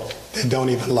world that don't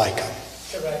even like them.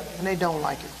 And they don't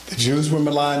like it. The Jews were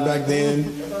maligned back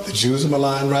then. The Jews are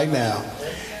maligned right now.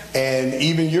 And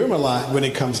even you're maligned when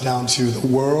it comes down to the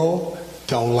world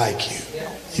don't like you.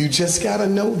 You just got to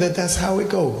know that that's how it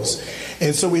goes.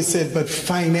 And so we said, but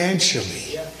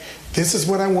financially, this is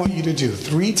what I want you to do.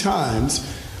 3 times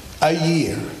a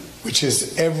year, which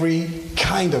is every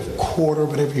kind of quarter,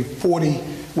 but every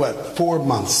 4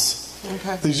 months.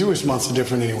 Okay. The Jewish months are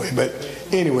different anyway. But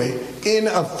anyway, in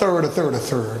a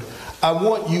third, I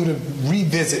want you to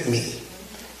revisit me.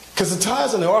 Because the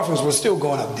tithes and the offerings were still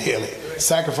going up daily.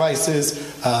 Sacrifices,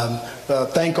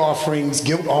 thank offerings,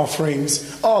 guilt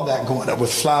offerings, all that going up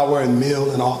with flour and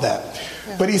meal and all that.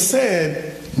 Yeah. But he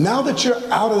said, now that you're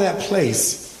out of that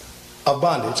place of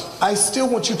bondage, I still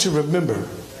want you to remember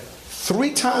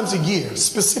 3 times a year,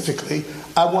 specifically,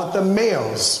 I want the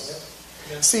males.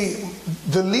 See,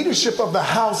 the leadership of the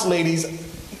house, ladies,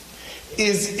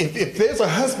 is if there's a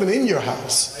husband in your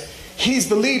house, he's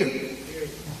the leader.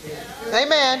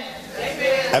 Amen.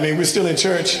 I mean, we're still in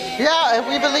church. Yeah, and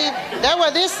we believe that's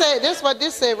what this said. That's what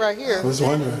this said right here. I was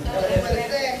wondering.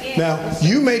 Now,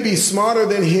 you may be smarter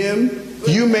than him.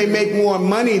 You may make more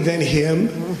money than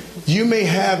him. You may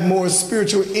have more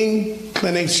spiritual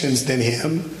inclinations than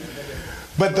him.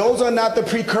 But those are not the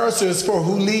precursors for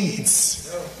who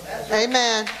leads.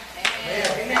 Amen.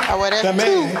 The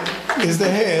man is the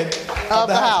head of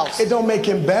the house. It don't make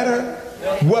him better.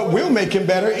 What will make him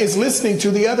better is listening to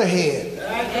the other head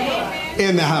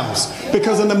in the house.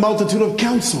 Because in the multitude of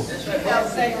counsel,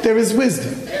 there is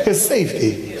wisdom, there's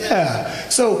safety. Yeah.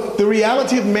 So the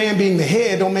reality of man being the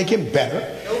head don't make him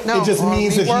better. No, it just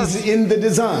means that he's in the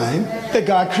design that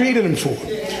God created him for.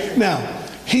 Now,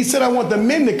 he said, I want the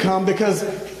men to come because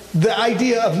the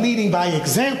idea of leading by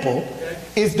example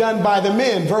is done by the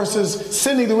men versus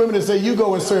sending the women to say, you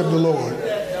go and serve the Lord.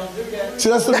 So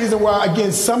that's the reason why,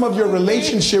 again, some of your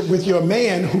relationship with your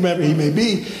man, whomever he may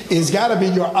be, is got to be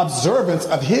your observance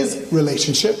of his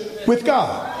relationship with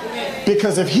God.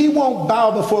 Because if he won't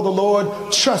bow before the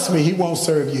Lord, trust me, he won't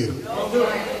serve you.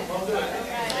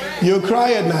 You'll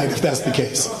cry at night if that's the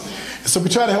case. So we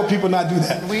try to help people not do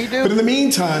that. We do. But in the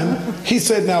meantime, he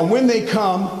said, now when they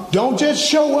come, don't just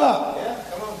show up.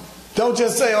 Don't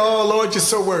just say, oh, Lord, you're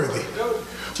so worthy.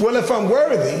 Well, if I'm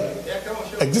worthy,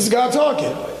 like this is God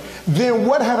talking, then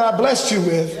what have I blessed you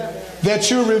with that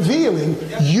you're revealing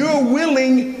you're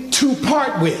willing to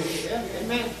part with?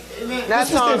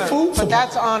 That's honor. But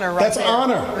that's honor, right? That's there.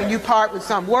 honor. When you part with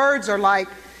some words are like,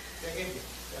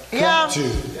 yeah,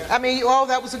 I mean, oh,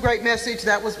 that was a great message.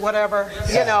 That was whatever,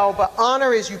 you know, but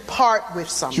honor is you part with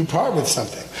something. You part with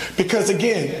something. Because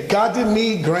again, God didn't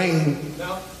need grain.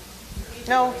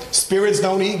 No. Spirits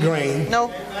don't eat grain.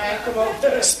 No.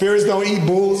 Spirits don't eat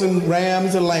bulls and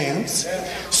rams and lambs.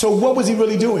 So what was he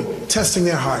really doing? Testing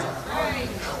their heart.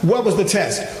 What was the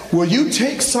test? Will you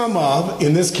take some of,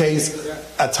 in this case,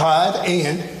 a tithe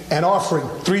and an offering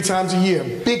 3 times a year,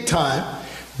 big time.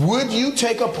 Would you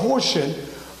take a portion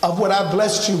of what I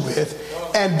blessed you with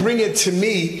and bring it to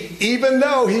me, even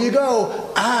though, here you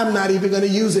go, I'm not even going to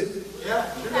use it.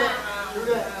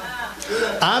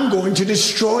 I'm going to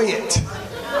destroy it.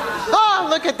 Oh,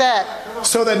 look at that.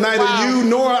 So that neither you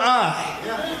nor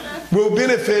I will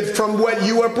benefit from what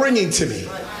you are bringing to me.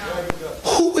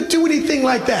 Who would do anything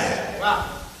like that?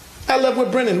 I love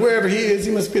what Brennan, wherever he is,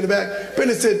 he must be in the back.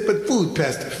 Brennan said, but food,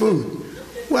 Pastor, food.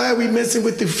 Why are we messing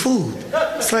with the food?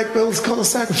 It's like, well, it's called a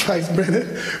sacrifice,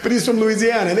 Brennan. But he's from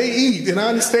Louisiana. They eat, and I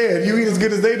understand. You eat as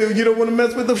good as they do. You don't want to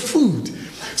mess with the food.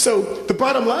 So the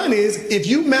bottom line is, if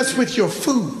you mess with your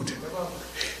food,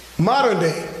 modern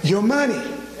day, your money,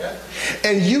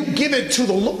 and you give it to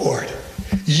the Lord,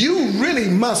 you really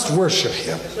must worship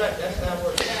him.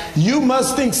 You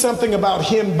must think something about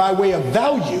him by way of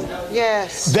value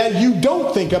that you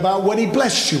don't think about what he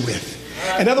blessed you with.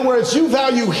 In other words, you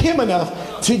value him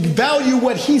enough to value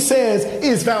what he says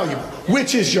is valuable,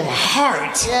 which is your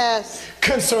heart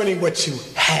concerning what you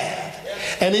have.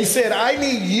 And he said, I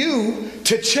need you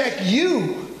to check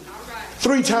you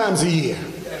 3 times a year.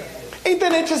 Ain't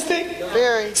that interesting?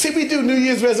 Very. See, we do New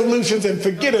Year's resolutions and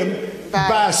forget them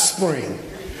by spring.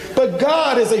 But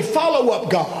God is a follow-up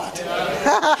God.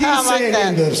 He's saying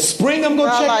in the spring I'm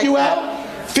going to check you out.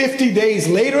 50 days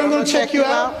later I'm going to check you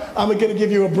out. I'm going to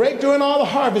give you a break during all the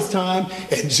harvest time.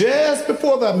 And just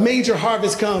before the major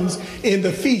harvest comes in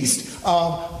the Feast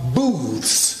of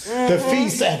Booths, the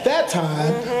feast at that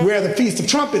time where the Feast of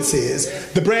Trumpets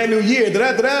is, the brand new year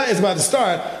is about to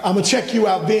start, I'm going to check you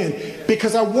out then.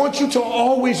 Because I want you to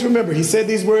always remember, he said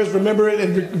these words, remember it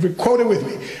and quote it with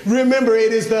me. Remember,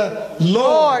 it is the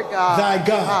Lord God, thy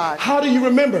God. How do you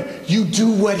remember? You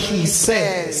do what he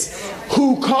says.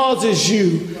 Who causes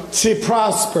you to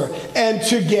prosper and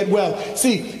to get well.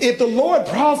 See, if the Lord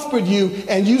prospered you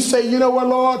and you say, you know what,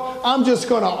 Lord, I'm just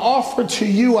going to offer to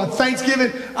you a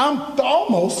thanksgiving, I'm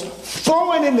almost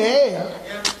throwing in the air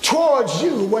towards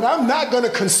you what I'm not going to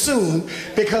consume,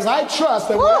 because I trust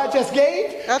that what I just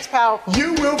gave, that's powerful.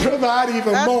 You will provide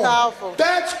even more. Powerful.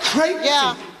 That's crazy.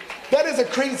 Yeah. That is a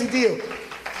crazy deal.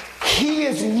 He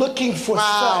is looking for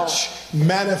such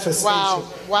manifestation.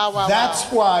 That's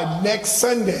why next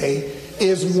Sunday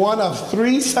is one of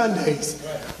 3 Sundays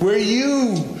where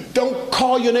you don't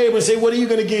call your neighbor and say, what are you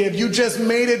going to give? You just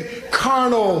made it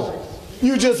carnal.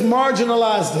 You just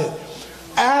marginalized it.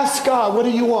 Ask God, what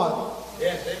do you want?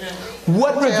 Yes, amen.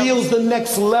 What reveals the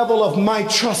next level of my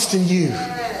trust in you?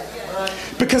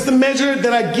 Because the measure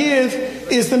that I give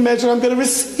is the measure I'm going to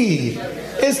receive.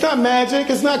 It's not magic.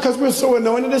 It's not because we're so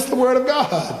anointed. It's the word of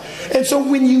God. And so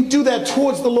when you do that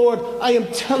towards the Lord, I am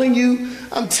telling you,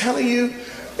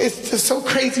 it's just so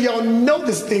crazy. Y'all know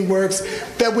this thing works,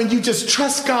 that when you just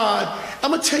trust God, I'm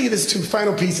going to tell you this too,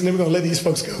 final piece, and then we're going to let these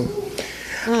folks go.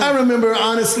 I remember,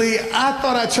 honestly, I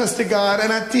thought I trusted God,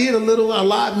 and I did a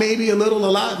lot, maybe a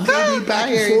lot, maybe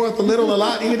back and forth, a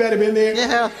lot. Anybody been there?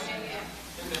 Yeah.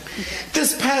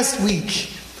 This past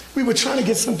week, we were trying to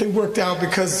get something worked out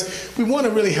because we want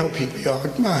to really help people, y'all.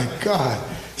 My God,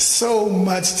 so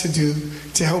much to do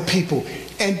to help people.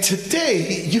 And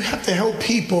today, you have to help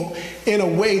people in a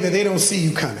way that they don't see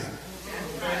you coming.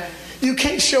 You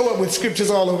can't show up with scriptures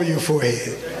all over your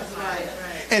forehead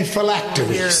and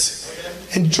phylacteries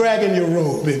and dragging your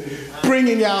robe and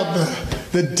bringing out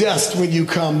the dust when you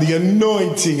come. The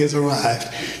anointing has arrived.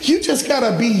 You just got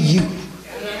to be you.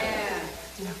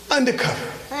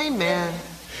 Undercover. Amen.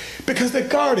 Because the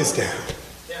guard is down.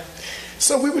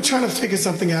 So we were trying to figure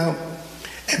something out.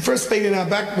 And First Lady and I,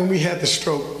 back when we had the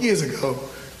stroke years ago,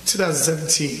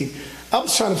 2017, I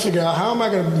was trying to figure out how am I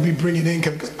going to be bringing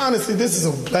income? Because honestly, this is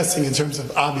a blessing in terms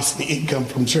of obviously income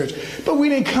from church. But we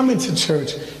didn't come into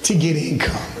church to get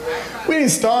income. We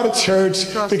didn't start a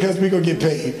church because we're going to get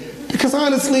paid. Because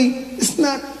honestly, it's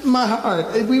not my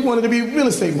heart. We wanted to be real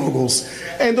estate moguls.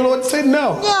 And the Lord said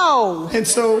no. No. And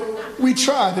so we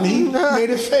tried and he made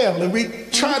it fail. And we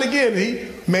tried again and he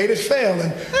made it fail.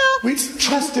 And we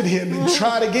trusted him and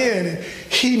tried again and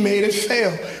he made it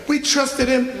fail. We trusted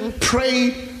him,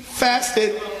 prayed,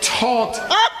 fasted, talked,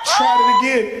 tried it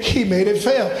again. He made it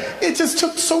fail. It just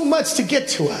took so much to get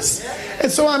to us.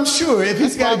 And so I'm sure if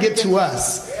he's got to get to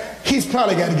us, he's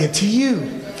probably got to get to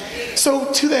you.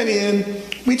 So to that end,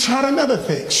 we tried another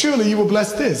thing. Surely you will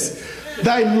bless this.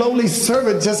 Thy lowly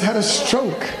servant just had a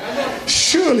stroke.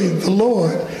 Surely the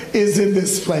Lord is in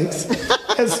this place.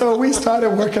 And so we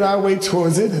started working our way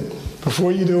towards it. And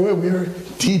before you do it, we were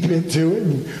deep into it.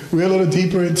 And we're a little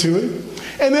deeper into it.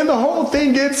 And then the whole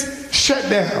thing gets shut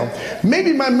down.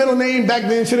 Maybe my middle name back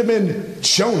then should have been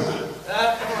Jonah.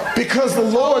 Because the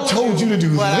Lord told you to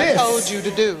do what this. I told you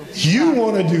to do. You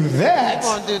want to do that. You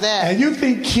want to do that. And you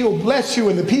think he'll bless you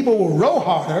and the people will row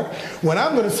harder when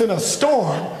I'm going to send a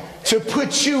storm to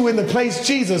put you in the place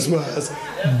Jesus was.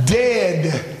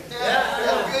 Dead.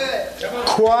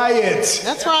 Quiet.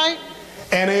 That's right.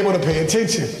 And able to pay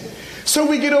attention. So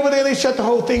we get over there, they shut the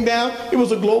whole thing down. It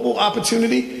was a global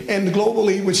opportunity and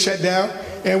globally was shut down.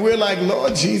 And we're like,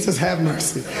 Lord Jesus, have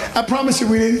mercy. I promise you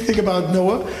we didn't think about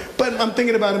Noah, but I'm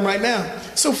thinking about him right now.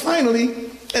 So finally,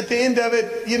 at the end of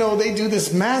it, you know, they do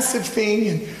this massive thing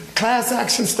and class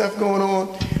action stuff going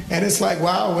on. And it's like,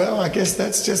 wow, well, I guess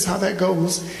that's just how that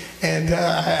goes. And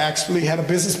I actually had a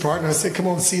business partner. I said, come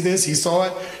on, see this. He saw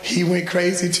it. He went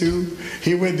crazy too.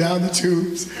 He went down the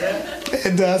tubes.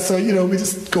 And so, you know, we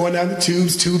just going down the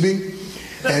tubes, tubing.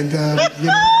 And, you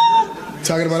know,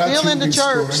 Talking about Still our in the 2 week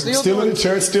church. story. Still in the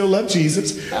church. Still love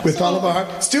Jesus with all of our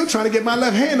heart. Still trying to get my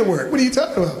left hand to work. What are you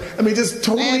talking about? I mean, just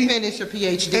totally. And finish your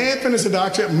PhD. And finish a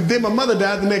doctorate. Then my mother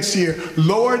died the next year.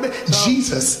 Lord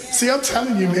Jesus. See, I'm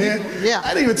telling you, man. Yeah.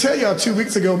 I didn't even tell y'all 2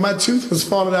 weeks ago my tooth was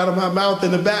falling out of my mouth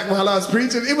in the back while I was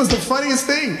preaching. It was the funniest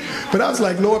thing. But I was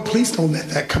like, Lord, please don't let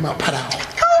that come out.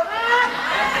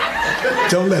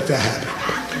 Don't let that happen.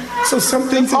 So some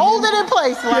things hold it in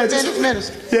place like this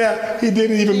ministry. Yeah, he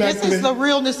didn't even back This is the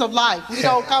realness of life. We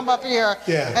don't come up here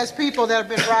as people that have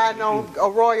been riding on a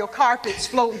royal carpets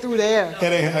floating through the air.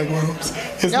 That ain't how it goes.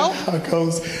 It's not how it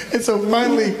goes. And so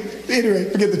finally, anyway,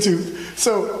 forget the tooth.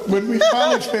 So when we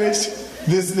finally finished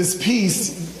this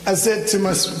piece, I said to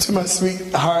my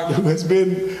sweetheart, who has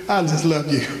been, I just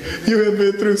love you. You have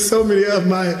been through so many of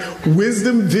my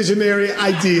wisdom visionary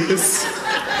ideas.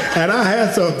 And I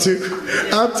had some too.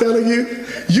 I'm telling you,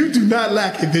 you do not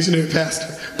lack a visionary pastor.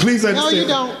 Please understand. No, you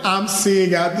don't. I'm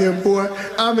seeing out there, boy.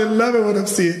 I'm in love with what I'm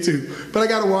seeing too. But I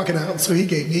got to walk it out. So he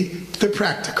gave me the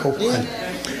practical one.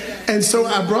 And so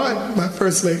I brought my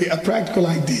first lady a practical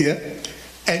idea.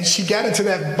 And she got into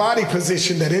that body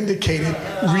position that indicated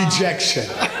rejection.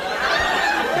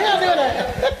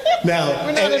 Now,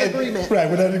 we're not in agreement. Right,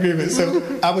 we're not in agreement.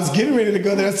 So I was getting ready to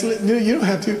go there. I said, no, you don't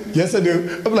have to. Yes, I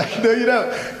do. I'm like, no, you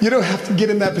don't. You don't have to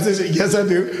get in that position. Yes, I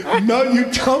do. No, you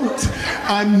don't.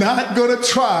 I'm not going to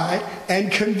try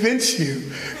and convince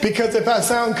you. Because if I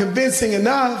sound convincing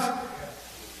enough,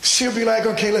 she'll be like,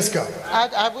 okay, let's go.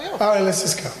 I will. All right, let's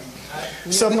just go.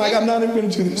 So I'm like, I'm not even going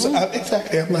to do this.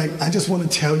 Exactly. I'm like, I just want to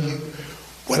tell you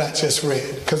what I just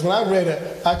read. Because when I read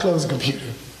it, I closed the computer.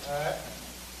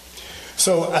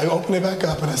 So I opened it back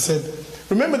up and I said,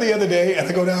 remember the other day, and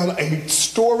I go down a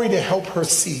story to help her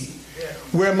see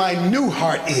where my new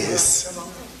heart is.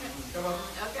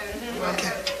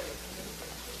 Okay.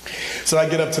 So I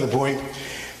get up to the point,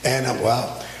 and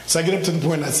So I get up to the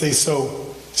point and I say,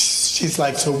 so she's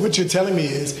like, so what you're telling me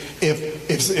is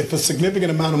if a significant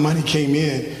amount of money came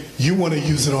in, you want to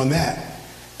use it on that.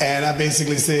 And I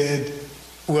basically said,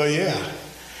 well, yeah.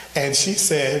 And she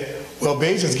said, well,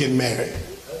 Beja's getting married.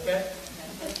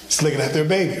 She's looking after a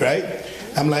baby, right?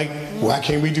 I'm like, why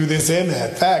can't we do this and that?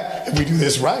 In fact, if we do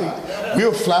this right,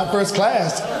 we'll fly first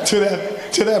class to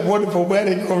that wonderful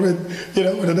wedding over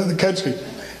in another country.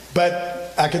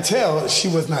 But I could tell she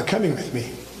was not coming with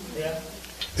me.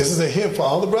 This is a hint for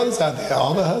all the brothers out there,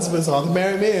 all the husbands, all the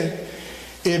married men.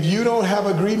 If you don't have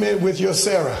agreement with your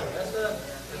Sarah,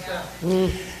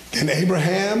 then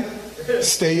Abraham,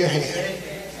 stay your hand.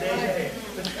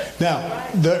 Now,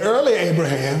 the early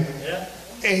Abraham,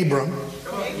 Abram.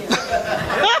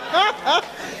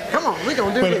 Come on, we're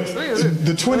going to do this.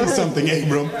 The 20-something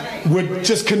Abram would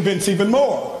just convince even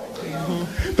more.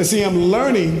 But see, I'm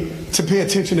learning to pay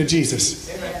attention to Jesus.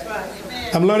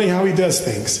 I'm learning how he does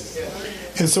things.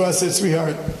 And so I said,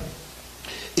 sweetheart,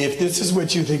 if this is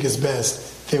what you think is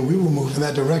best, then we will move in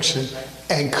that direction.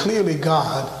 And clearly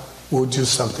God will do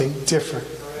something different.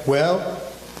 Well,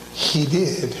 he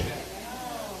did.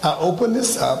 I opened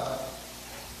this up.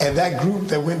 And that group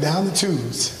that went down the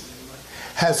tubes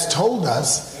has told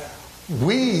us,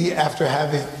 we, after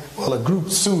having, a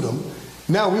group sued them,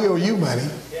 now we owe you money.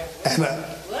 And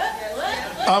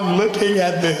I'm looking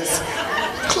at this.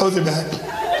 Close it back.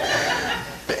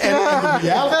 And the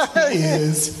reality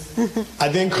is, I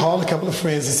then called a couple of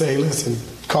friends and say, listen,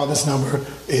 call this number.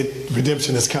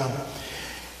 Redemption has come.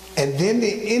 And then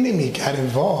the enemy got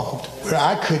involved where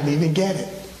I couldn't even get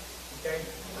it.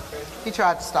 He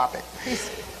tried to stop it.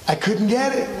 I couldn't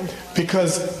get it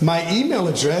because my email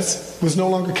address was no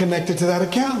longer connected to that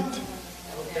account.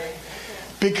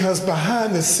 Because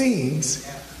behind the scenes,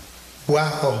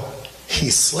 while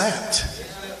he slept,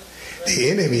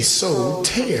 the enemy sowed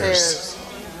tares.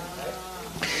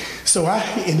 So I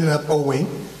ended up owing.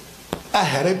 I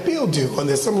had a bill due on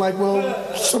this. I'm like, well,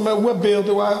 what bill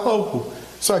do I owe?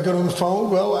 So I go to the phone.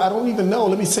 Well, I don't even know.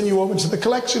 Let me send you over to the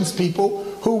collections people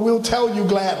who will tell you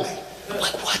gladly. I'm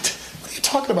like, what?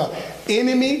 Talking about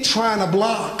enemy trying to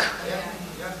block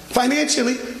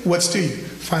financially. What's to you?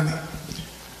 Finally,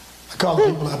 I call the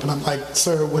people up and I'm like,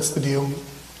 sir, what's the deal?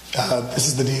 This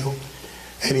is the deal.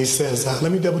 And he says,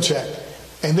 let me double check.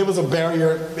 And there was a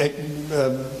barrier,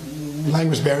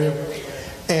 language barrier,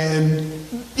 and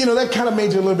that kind of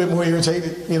made you a little bit more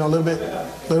irritated. A little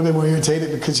bit more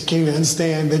irritated because you can't even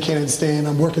understand. They can't understand.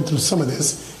 I'm working through some of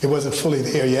this. It wasn't fully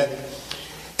there yet.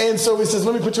 And so he says,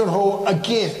 let me put you on hold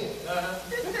again.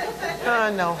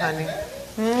 No, honey.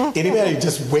 Anybody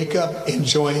just wake up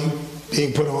enjoying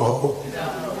being put on hold?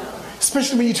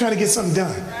 Especially when you're trying to get something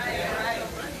done.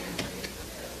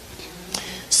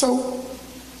 So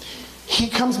he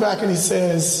comes back and he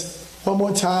says, one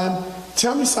more time,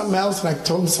 tell me something else. And I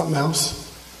told him something else.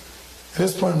 At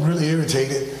this point, I'm really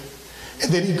irritated.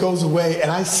 And then he goes away,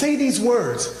 and I say these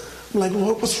words. I'm like,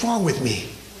 Lord, what's wrong with me?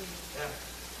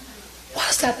 Why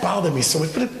does that bother me so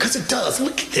much? Because it does.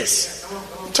 Look at this.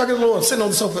 I'm talking to the Lord, sitting on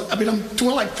the sofa. I mean, I'm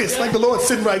doing like this, like the Lord's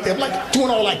sitting right there. I'm like doing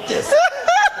all like this.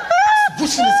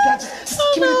 Pushing this guy, just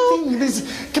give me the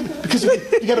thing. Because you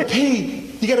got to pay.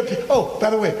 You got to pay. Oh, by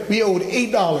the way, we owed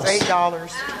 $8.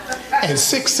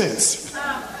 $8.06.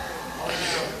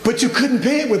 But you couldn't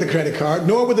pay it with a credit card,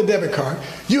 nor with a debit card.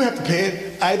 You have to pay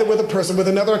it either with a person with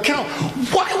another account.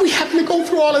 Why are we having to go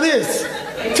through all of this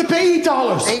to pay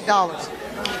 $8?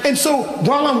 $8. And so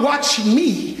while I'm watching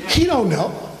me, he don't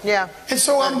know. Yeah. And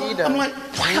so I'm like,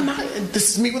 why am I? And this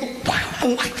is me with. Why am I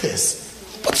like this?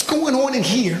 What's going on in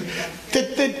here?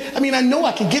 I mean, I know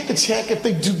I can get the check if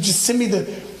they do just send me the.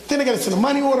 Then I got to send a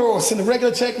money order or send a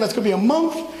regular check, and that's going to be a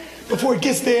month before it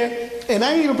gets there. And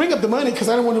I didn't even bring up the money because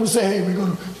I didn't want them to say, hey, we're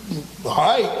going to. All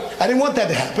right. I didn't want that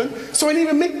to happen. So I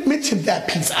didn't even mention that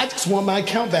piece. I just want my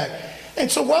account back. And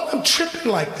so while I'm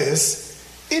tripping like this,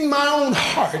 in my own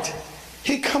heart,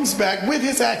 he comes back with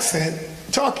his accent,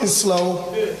 talking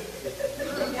slow,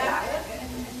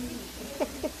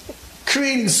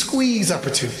 creating squeeze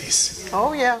opportunities.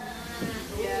 Oh, yeah.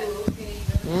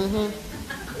 Mm-hmm.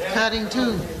 Cutting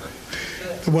too.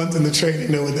 The ones in the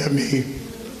training know what that means.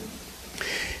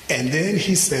 And then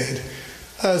he said,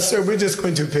 sir, we're just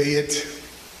going to pay it.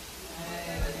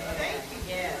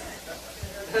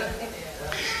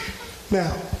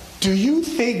 Now, do you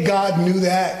think God knew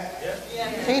that?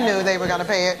 He knew they were going to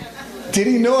pay it. Did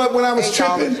he know it when I was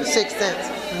tripping?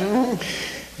 $8.06.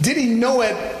 Mm-hmm. Did he know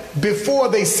it before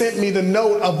they sent me the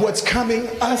note of what's coming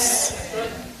us?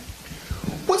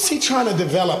 What's he trying to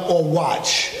develop or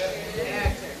watch?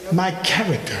 My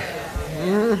character.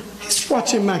 He's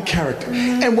watching my character.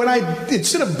 And when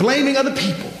instead of blaming other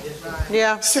people,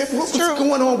 said, what's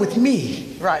going on with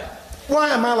me? Right. Why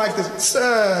am I like this?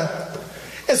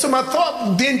 And so my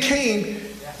thought then came,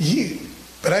 you.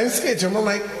 But I didn't say it to him. I'm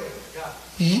like,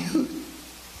 you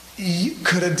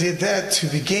could have did that to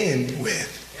begin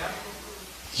with.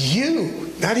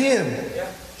 You, not him.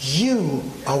 You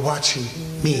are watching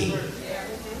me.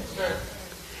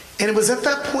 And it was at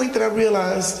that point that I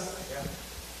realized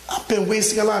I've been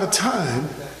wasting a lot of time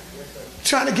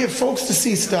trying to get folks to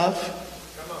see stuff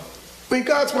when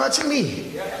God's watching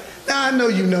me. Now I know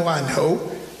I know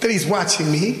that he's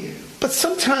watching me, but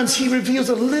sometimes he reveals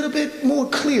a little bit more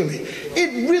clearly.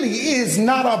 It really is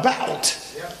not about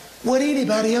what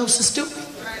anybody else is doing.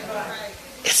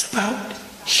 It's about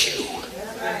you.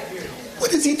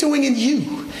 What is he doing in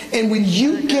you? And when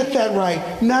you get that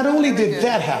right, not only did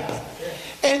that happen,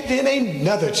 and then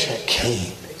another check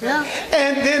came. Yeah.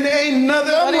 And then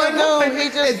another. I'm like,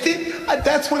 and then,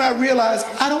 that's when I realized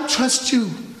I don't trust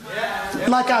you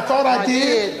like I thought I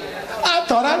did. I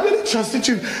thought I really trusted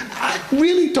you. I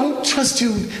really don't trust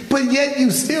you, but yet you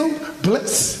still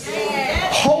bless,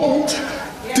 hold,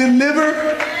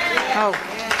 deliver. Oh.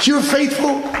 You're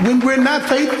faithful when we're not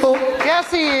faithful. Yes,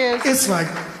 he is. It's like,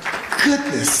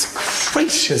 goodness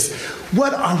gracious,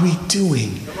 what are we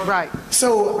doing? Right.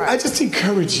 So I just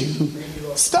encourage you,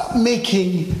 stop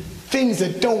making things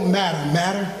that don't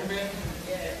matter.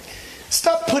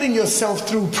 Stop putting yourself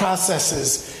through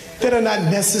processes that are not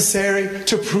necessary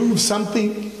to prove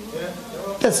something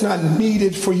that's not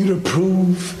needed for you to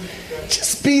prove.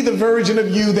 Just be the version of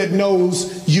you that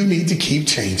knows you need to keep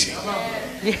changing.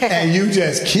 Yeah. And you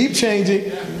just keep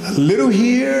changing, a little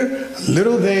here, a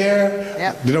little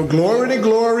there, glory to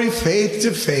glory, faith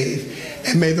to faith.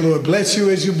 And may the Lord bless you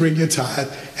as you bring your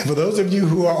tithe. And for those of you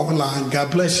who are online,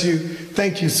 God bless you.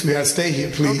 Thank you, sweetheart. Stay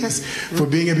here, please, for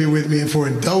being here with me and for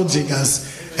indulging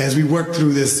us as we work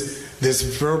through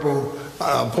this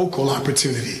vocal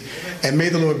opportunity. And may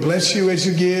the Lord bless you as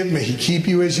you give. May he keep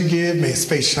you as you give. May his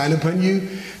face shine upon you.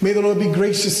 May the Lord be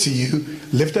gracious to you,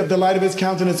 lift up the light of his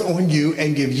countenance on you,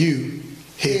 and give you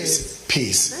his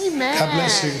peace. Amen. God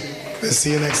bless you. We'll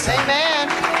see you next time. Amen.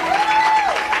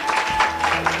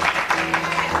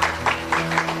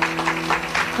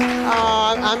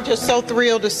 I'm just so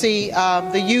thrilled to see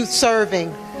the youth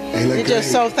serving. You're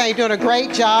just so doing a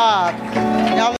great job.